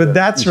现的这个 But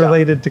that's 意象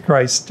related to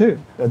Christ too.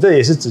 这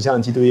也是指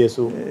向基督耶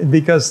稣。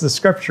Because the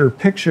scripture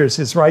pictures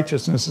His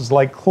righteousness as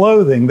like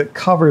clothing that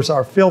covers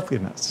our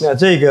filthiness. 那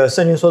这个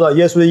圣经说到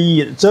耶稣的意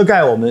义，遮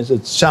盖我们是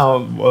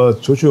像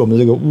除去我们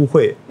这个污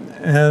秽。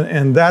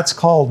And that's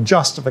called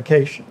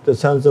justification. 这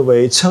称之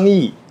为称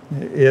义。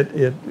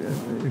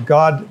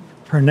God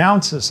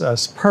pronounces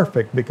us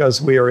perfect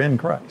because we are in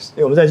Christ. 因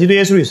为我们在基督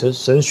耶稣里，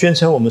神宣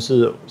称我们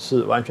是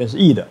完全是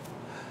义的。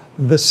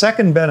The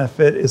second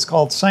benefit is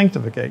called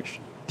sanctification.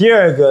 第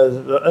二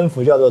个恩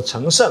福叫做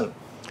成圣，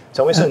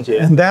成为圣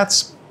洁。And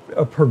that's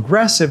a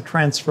progressive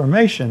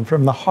transformation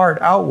from the heart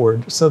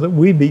outward so that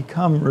we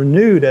become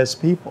renewed as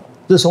people.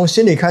 是从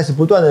心里开始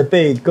不断的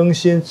被更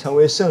新，成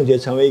为圣洁，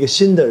成为一个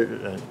新的人。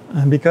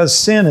And because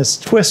sin has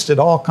twisted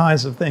all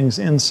kinds of things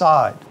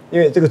inside. 因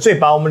为这个罪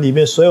把我们里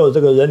面所有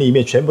这个人里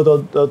面全部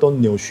都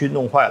扭曲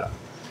弄坏了。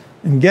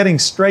And getting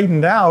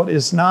straightened out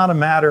is not a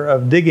matter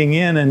of digging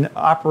in and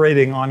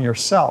operating on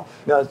yourself.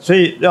 那所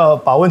以要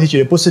把问题解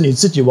决，不是你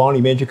自己往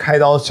里面去开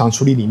刀想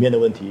处理里面的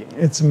问题。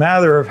It's a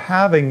matter of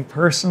having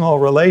personal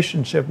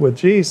relationship with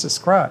Jesus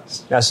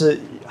Christ. 那是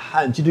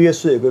和基督耶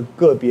稣有个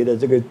个别的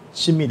这个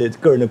亲密的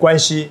个人的关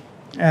系。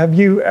Have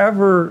you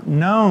ever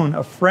known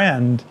a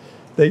friend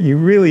that you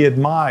really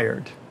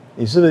admired.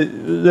 你是不是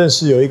认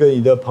识有一个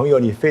你的朋友，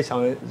你非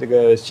常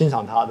欣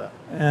赏他的？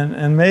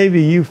 And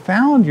maybe you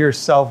found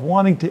yourself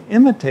wanting to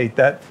imitate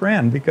that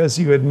friend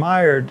because you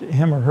admired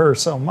him or her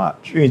so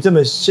much. 因为你这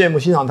么羡慕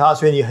欣赏他，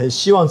所以你很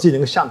希望自己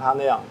能够像他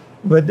那样。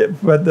 But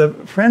the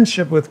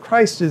friendship with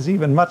Christ is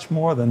even much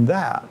more than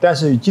that. 但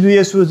是与基督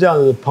耶稣这样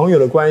的朋友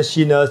的关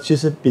系呢，其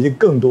实比这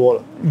更多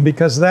了。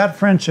 Because that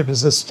friendship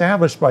is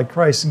established by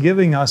Christ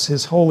giving us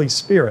His Holy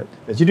Spirit.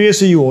 基督耶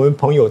稣与我们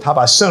朋友，他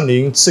把圣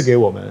灵赐给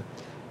我们。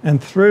 And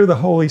through the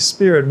Holy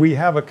Spirit, we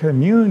have a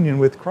communion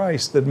with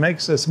Christ that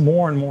makes us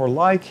more and more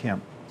like Him.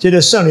 借着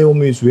圣灵，我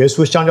们与主耶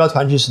稣相交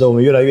团契，使得我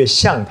们越来越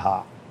像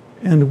他。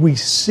 And we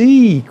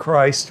see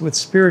Christ with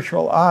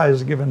spiritual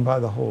eyes given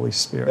by the Holy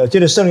Spirit. 借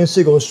着圣灵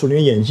赐给我们属灵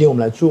的眼睛，我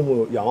们来注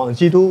目仰望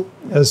基督。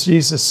 As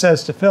Jesus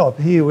says to Philip,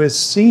 "He who has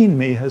seen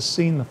me has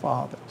seen the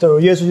Father." 正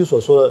如耶稣就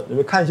所说的：“你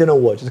们看见了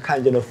我，就是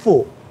看见了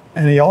父。”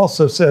 And he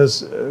also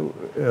says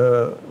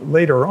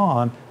later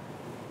on,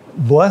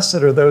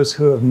 "Blessed are those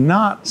who have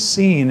not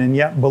seen and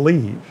yet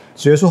believe."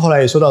 主耶稣后来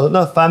也说到：“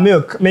那凡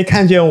没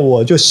看见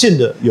我就信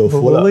的有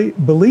福了。”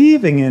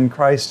 Believing in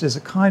Christ is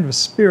a kind of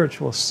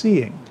spiritual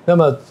seeing. 那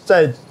么，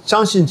在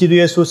相信基督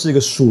耶稣是一个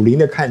属灵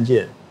的看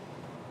见。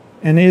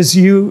 And as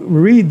you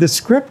read the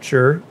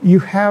Scripture, you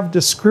have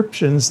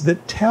descriptions that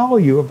tell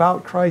you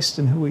about Christ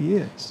and who He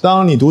is.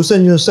 当你读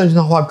圣经的圣经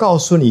的话，告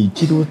诉你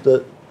基督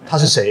的他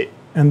是谁。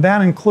 And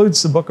that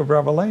includes the book of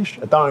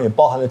Revelation. 当然也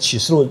包含了启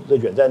示录的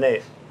卷在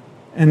内。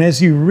 And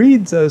as you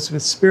read those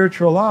with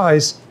spiritual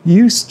eyes,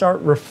 you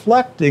start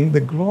reflecting the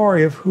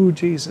glory of who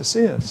Jesus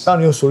is. 当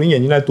你用属灵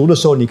眼睛来读的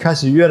时候，你开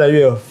始越来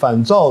越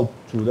反照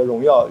主的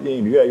荣耀，因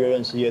为你越来越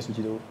认识耶稣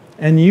基督。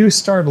 And you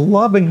start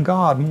loving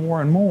God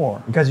more and more.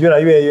 你开始越来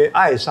越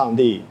爱上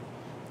帝。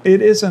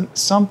 It isn't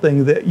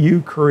something that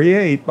you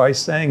create by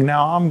saying,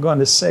 "Now I'm going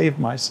to save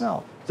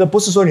myself." 这不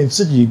是说你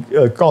自己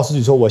告诉自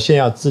己说我现在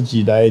要自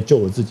己来救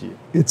我自己，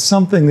 It's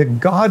something that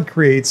God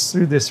creates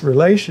through this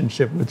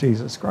relationship with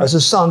Jesus 而 Christ. 是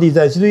上帝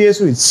在基督耶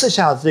稣里赐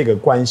下这个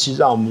关系，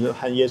让我们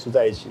和耶稣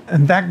在一起。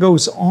 And that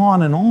goes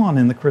on and on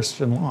in the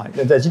Christian life.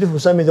 那在基督徒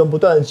生命中不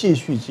断的继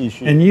续。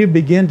 And you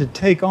begin to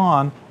take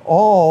on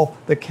all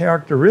the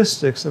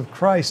characteristics of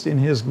Christ in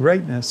His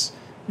greatness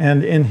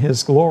and in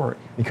His glory.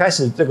 你开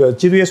始这个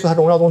基督耶稣他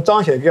荣耀中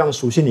彰显的各样的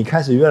属性，你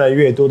开始越来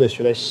越多的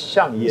学来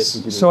像耶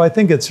稣基督。 So I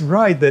think it's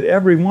right that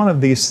every one of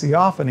these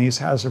theophanies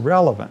has a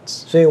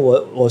relevance. 所以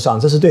我想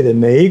这是对的，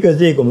每一个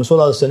这个我们说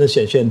到的神的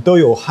显现都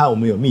有和我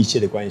们有密切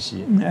的关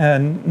系，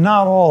 And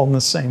not all in the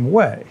same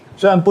way.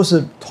 虽然不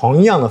是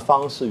同样的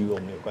方式与我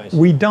们有关系，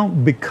 We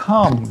don't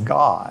become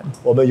God.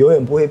 我们永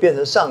远不会变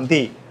成上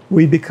帝，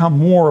 We become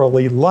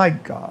morally like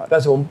God. 但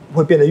是我们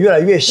会变得越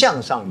来越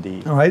像上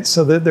帝。 All right,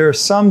 so that there are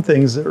some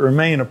things that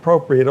remain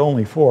appropriate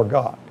only for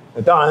God.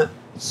 当然，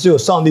只有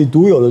上帝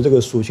独有的这个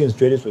属性是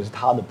绝对属于是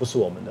他的，不是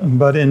我们的。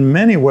 But in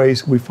many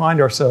ways, we find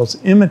ourselves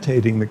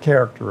imitating the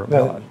character of 那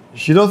God.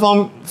 许多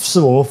方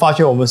是我们发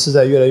现我们是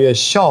在越来越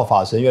效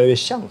法神，越来越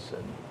像神。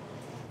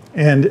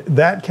 And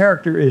that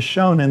character is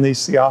shown in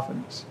these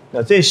theophanies.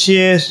 那这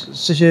些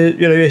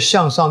越来越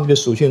像上帝的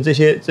属性，这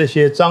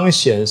些彰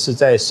显是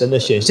在神的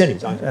显现里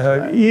彰显出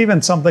来。 Even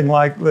something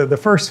like the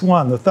first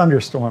one, the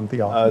thunderstorm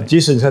theophany. 即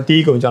使你看第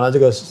一个，我们讲到这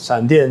个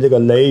闪电、这个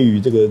雷雨、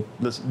这个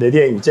雷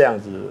电雨这样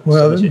子。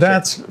 Well,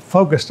 that's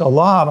focused a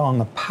lot on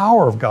the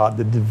power of God,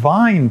 the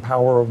divine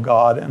power of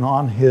God, and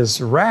on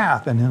His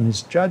wrath and on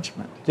His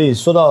judgment. 这里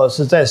说到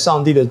是在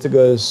上帝的这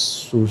个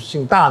属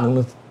性大能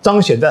的彰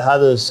显，在他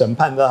的审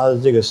判，在他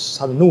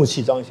的怒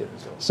气彰显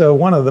的时候。 So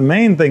one of the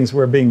main things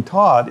we're being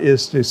taught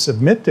is to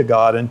submit to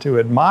God and to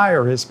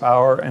admire His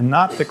power and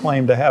not to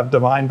claim to have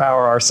divine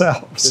power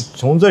ourselves.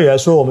 从这里来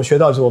说，我们学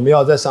到是我们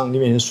要在上帝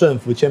面前顺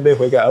服、谦卑、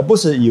悔改，而不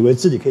是以为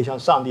自己可以像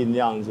上帝那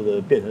样子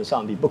的变成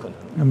上帝，不可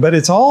能。 But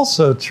it's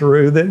also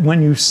true that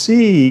when you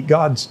see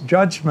God's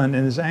judgment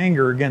and His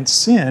anger against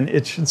sin,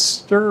 it should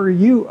stir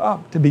you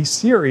up to be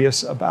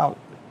serious about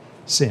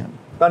sin.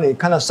 当你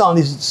看到上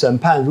帝审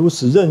判如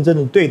此认真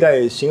的对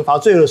待刑罚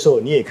罪恶的时候，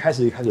你也开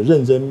始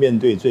认真面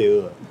对罪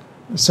恶。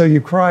 So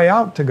you cry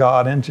out to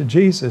God and to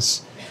Jesus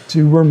to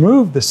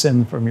remove the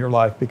sin from your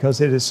life because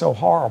it is so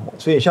horrible.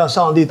 所以向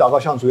上帝祷告，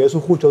向主耶稣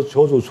呼求，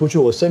求主除去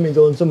我生命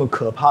中这么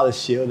可怕的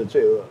邪恶的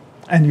罪恶。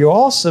 And you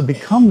also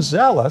become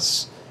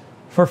zealous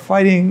for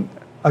fighting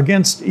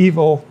against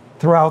evil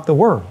throughout the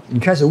world. 你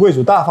开始为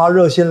主大发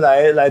热心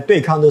来对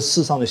抗这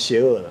世上的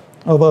邪恶了。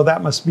 Although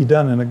that must be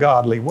done in a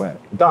godly way.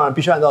 当然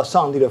必须按照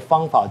上帝的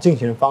方法、进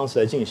行的方式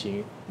来进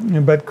行。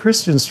 But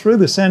Christians through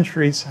the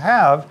centuries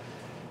have,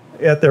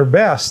 at their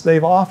best,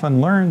 they've often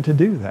learned to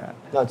do that.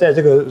 那在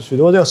这个许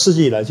多这个世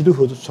纪以来，基督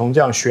徒从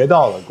这样学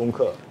到了功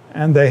课。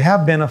 And they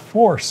have been a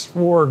force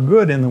for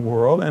good in the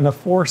world and a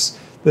force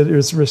that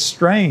is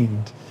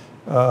restrained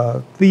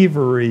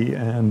thievery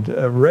and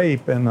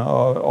rape and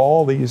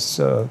all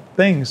these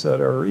things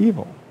that are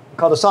evil.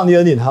 靠着上帝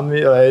恩典，他们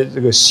要来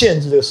这个限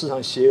制这个世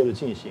上邪恶的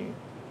进行。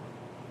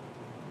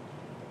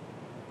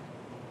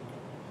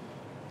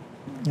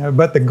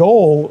 But the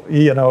goal,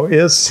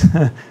 is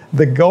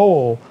the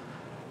goal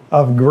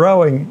of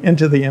growing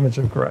into the image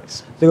of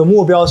Christ. 这个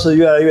目标是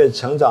越来越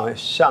成长，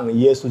像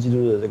耶稣基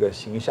督的这个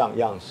形象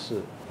样式。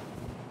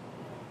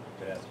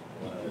Could I ask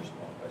one other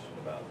small question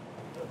about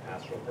the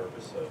pastoral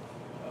purpose of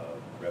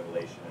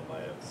revelation in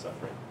light of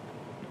suffering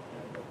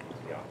and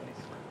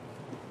theophanies?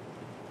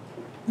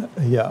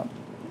 Yeah.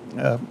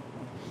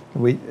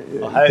 We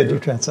还 could 有 you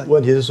translate?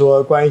 问题是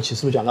说，关于启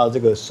示录讲到这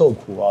个受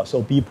苦啊、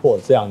受逼迫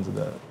这样子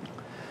的。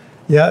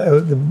Yeah,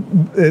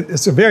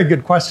 it's a very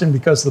good question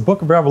because the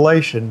book of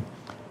Revelation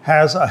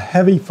has a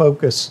heavy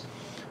focus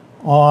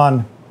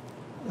on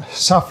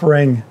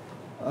suffering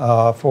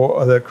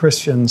for the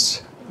Christian's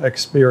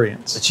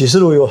experience. 启示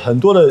录有很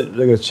多的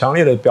这个强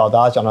烈的表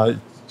达，讲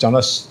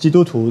到基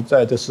督徒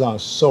在这世上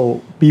受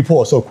逼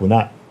迫、受苦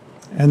难。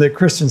And that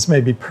Christians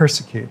may be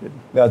persecuted.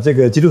 那这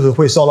个基督徒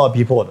会受到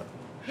逼迫的。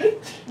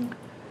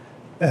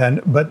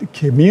But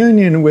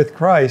communion with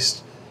Christ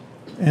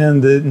and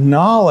the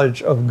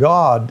knowledge of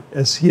God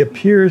as He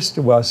appears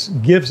to us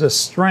gives us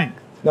strength.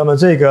 那么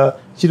这个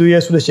基督耶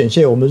稣的显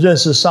现，我们认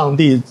识上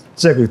帝，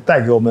这个带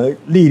给我们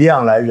力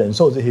量来忍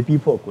受这些逼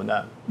迫苦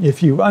难。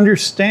If you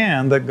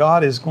understand that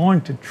God is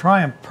going to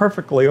triumph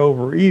perfectly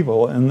over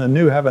evil in the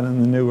new heaven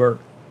and the new earth.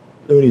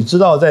 如果你知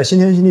道在新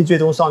天新地最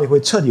终上帝会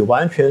彻底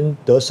完全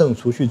得胜，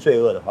除去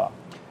罪恶的话。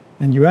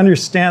And you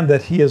understand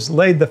that He has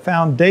laid the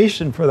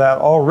foundation for that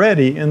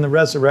already in the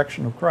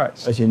resurrection of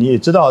Christ. 而且你也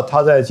知道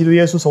他在基督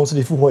耶稣从死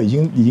里复活已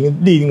经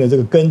立定了这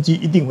个根基，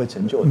一定会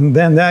成就的。And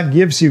then that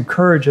gives you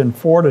courage and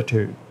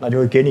fortitude. 那就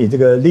会给你这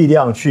个力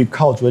量去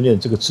靠主的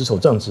这个持守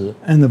正直。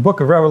And the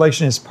book of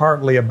Revelation is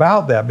partly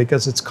about that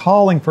because it's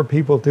calling for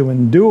people to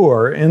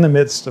endure in the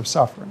midst of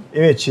suffering.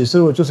 因为启示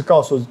录就是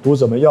告诉读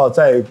者们要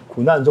在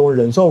苦难中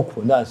忍受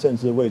苦难，甚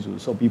至为主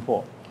受逼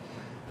迫。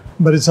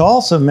But it's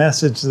also a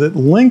message that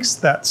links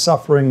that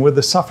suffering with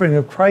the suffering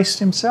of Christ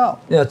Himself.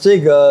 那这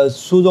个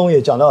书中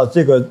也讲到，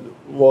这个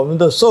我们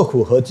的受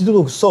苦和基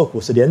督的受苦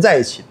是连在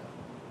一起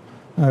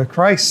的。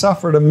Christ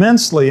suffered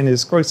immensely in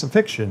His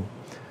crucifixion,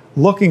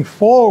 looking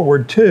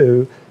forward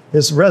to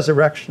His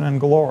resurrection and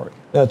glory.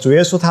 那主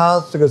耶稣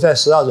他这个在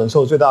十字架忍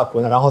受最大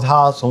苦难，然后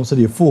他从死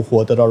里复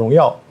活，得到荣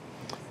耀。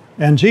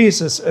And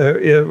Jesus,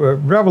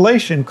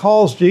 Revelation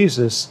calls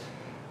Jesus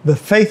the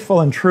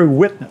faithful and true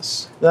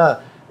witness. 那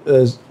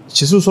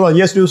启示录说到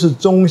耶稣就是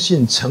忠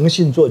信、诚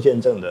信做见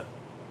证的。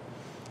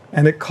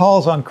And it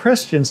calls on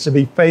Christians to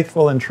be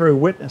faithful and true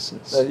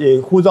witnesses.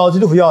 也呼召基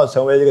督徒要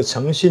成为这个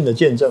诚信的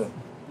见证，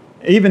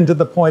 Even to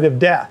the point of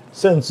death.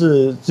 甚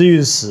至至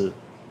于死。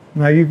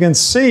Now you can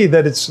see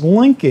that it's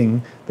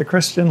linking the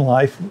Christian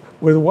life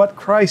with what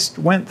Christ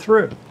went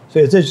through.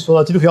 所以这就说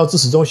到基督徒要至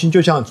死忠心，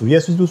就像主耶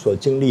稣基督所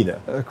经历的。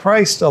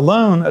Christ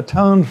alone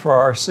atoned for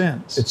our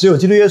sins. 只有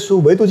基督耶稣，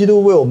唯独基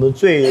督为我们的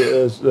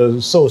罪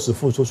受死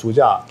付出赎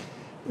价。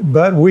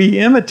But we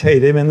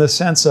imitate Him in the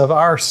sense of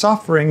our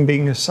suffering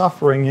being a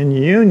suffering in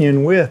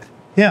union with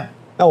Him.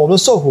 那我们的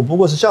受苦不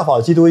过是效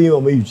法基督，因为我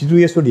们与基督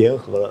耶稣联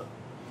合了。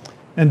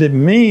And it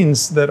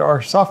means that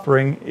our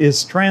suffering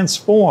is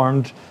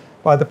transformed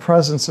by the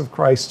presence of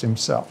Christ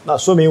Himself. 那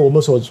说明我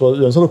们所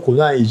忍受的苦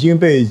难已经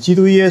被基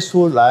督耶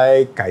稣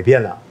来改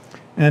变了。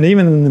And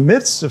even in the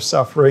midst of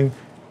suffering,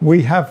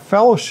 we have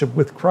fellowship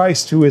with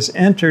Christ who has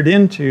entered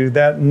into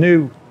that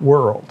new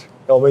world.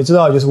 我们也知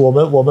道，就是我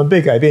们被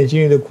改变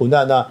经历的苦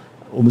难，那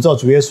我们知道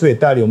主耶稣也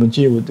带领我们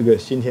进入这个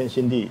新天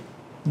新地。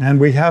And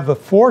we have a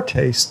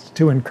foretaste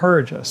to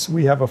encourage us.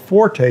 We have a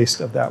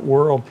foretaste of that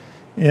world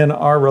in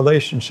our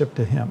relationship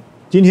to Him.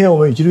 今天我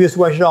们与基督耶稣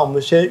关系，让我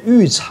们先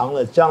预尝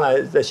了将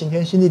来在新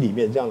天新地里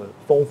面这样的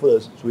丰富的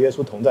主耶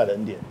稣同在的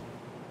恩典。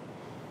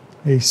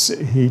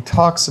He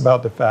talks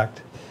about the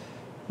fact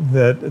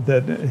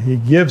that He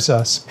gives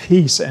us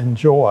peace and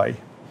joy,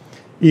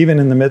 even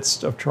in the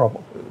midst of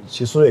trouble.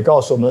 启示录也告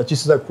诉我们，即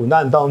使在苦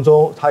难当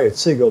中，他也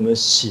赐给我们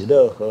喜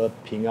乐和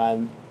平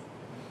安。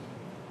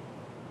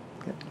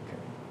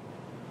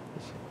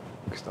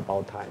It's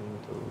about time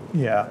to.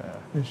 Yeah.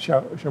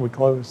 Shall we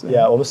close?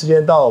 Yeah， 我们时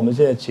间到了，我们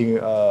现在请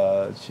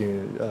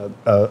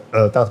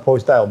Dr.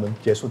 Poythress 带我们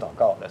结束祷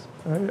告。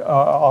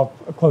I'll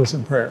close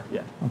in prayer.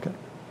 Yeah. Okay.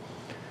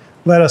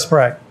 Let us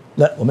pray.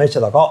 来，我们一起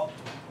祷告。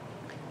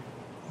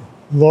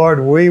Lord,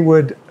 we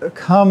would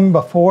come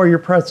before your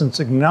presence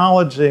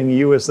acknowledging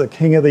you as the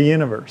King of the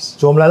universe.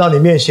 主，我们来到你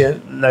面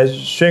前，来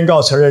宣告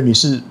承认你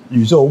是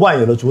宇宙万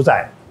有的主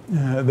宰，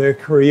 The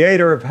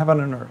creator of heaven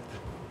and earth.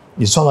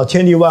 你是创造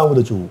天地万物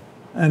的主，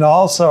 And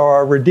also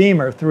our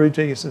Redeemer through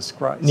Jesus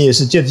Christ. 你也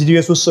是借基督耶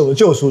稣是我们的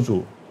救赎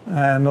主。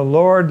 And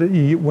Lord,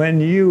 when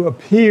you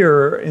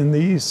appear in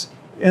these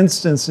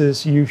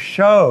instances, you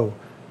show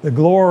the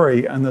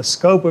glory and the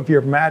scope of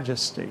your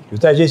majesty.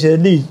 在这些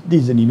例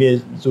子里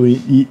面，主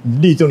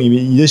例证里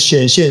面，你的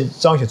显现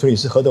彰显出你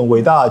是何等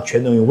伟大、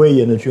全能、有威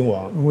严的君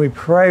王。 We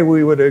pray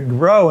we would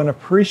grow in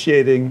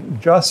appreciating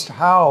just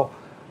how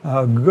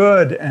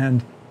good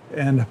and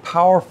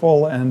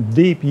powerful and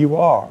deep you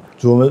are.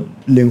 主，我们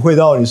领会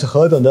到你是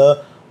何等的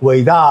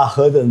伟大、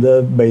何等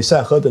的美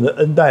善、何等的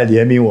恩待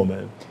怜悯我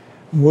们。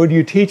 Would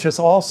you teach us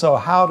also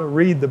how to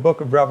read the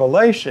book of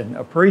Revelation,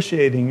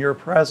 appreciating your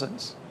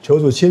presence? 求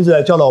主亲自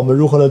来教导我们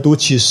如何的读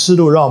启示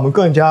录，让我们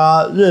更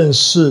加认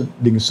识、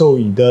领受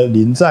你的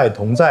临在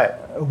同在。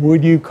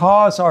Would you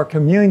cause our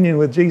communion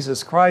with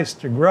Jesus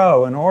Christ to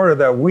grow in order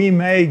that we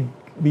may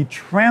be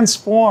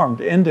transformed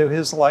into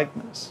his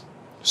likeness?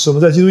 使我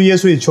们在基督耶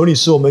稣里，求你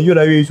使我们越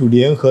来越与主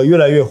联合，越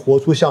来越活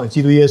出像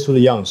基督耶稣的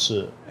样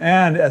式。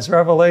And as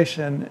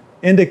Revelation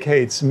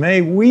indicates,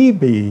 may we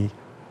be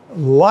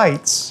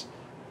lights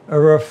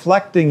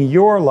reflecting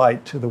your light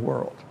to the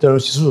world. 正如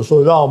启示所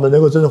说，让我们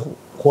能够真的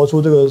活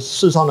出这个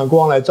世上的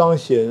光来彰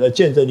显，来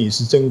见证你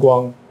是真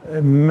光。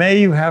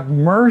May you have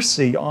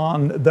mercy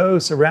on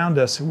those around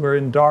us who are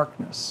in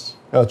darkness.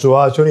 主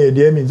啊，求你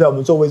怜悯在我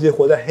们周围这些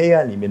活在黑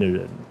暗里面的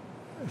人。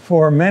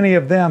For many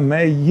of them,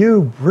 may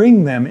you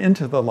bring them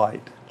into the light.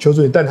 求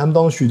主你带他们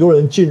当中许多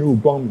人进入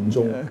光明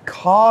中，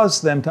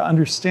 Cause them to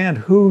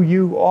understand who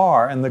you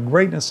are and the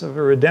greatness of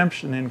your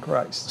redemption in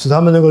Christ. 使他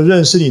们能够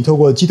认识你，透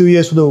过基督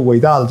耶稣的伟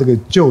大的这个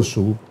救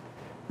赎。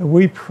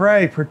We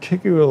pray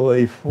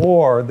particularly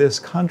for this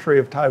country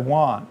of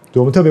Taiwan.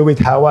 我们特别为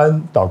台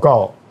湾祷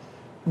告。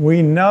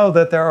We know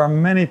that there are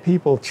many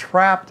people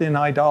trapped in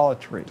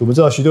idolatry. 我们知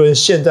道许多人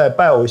陷在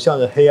拜偶像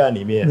的黑暗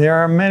里面， There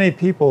are many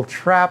people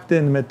trapped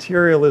in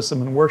materialism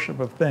and worship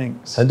of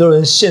things. 很多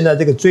人陷在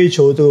这个追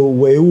求这个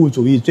唯物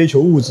主义、追求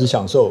物质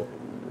享受。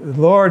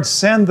Lord,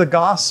 send the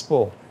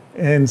gospel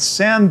and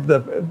send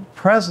the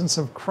presence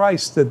of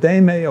Christ that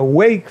they may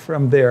awake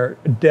from their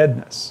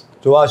deadness.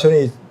 主啊，求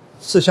你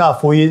赐下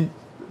福音，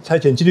差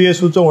遣基督耶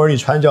稣众儿女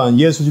传讲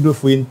耶稣基督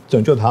福音，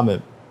拯救他们。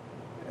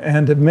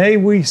And may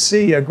we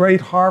see a great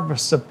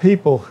harvest of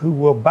people who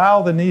will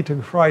bow the knee to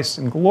Christ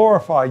and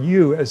glorify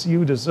you as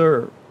you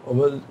deserve. 我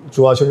们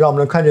主啊，求让我们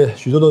能看见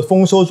许多的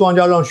丰收庄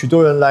稼，让许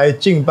多人来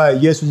敬拜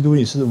耶稣基督，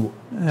你是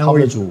他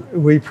们的主。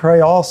We pray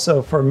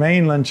also for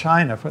mainland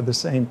China for the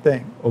same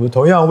thing. 我们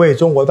同样为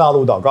中国大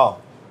陆祷告。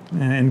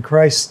 And in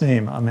Christ's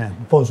name, amen.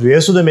 奉主耶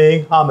稣的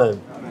名，阿门。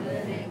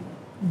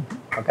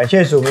好，感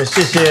谢主，我们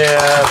谢谢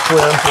傅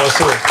仁博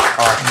士。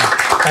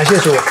好，感谢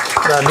主。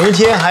那明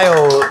天还有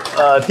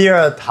第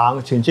二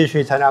堂，请继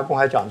续参加公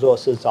开讲座，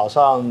是早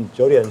上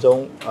9点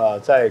钟。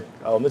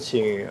我们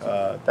请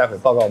待会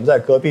报告，我们在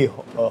隔壁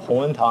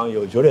洪恩堂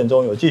有9点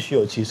钟继续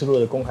有启示录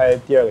的公开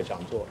第二个讲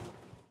座。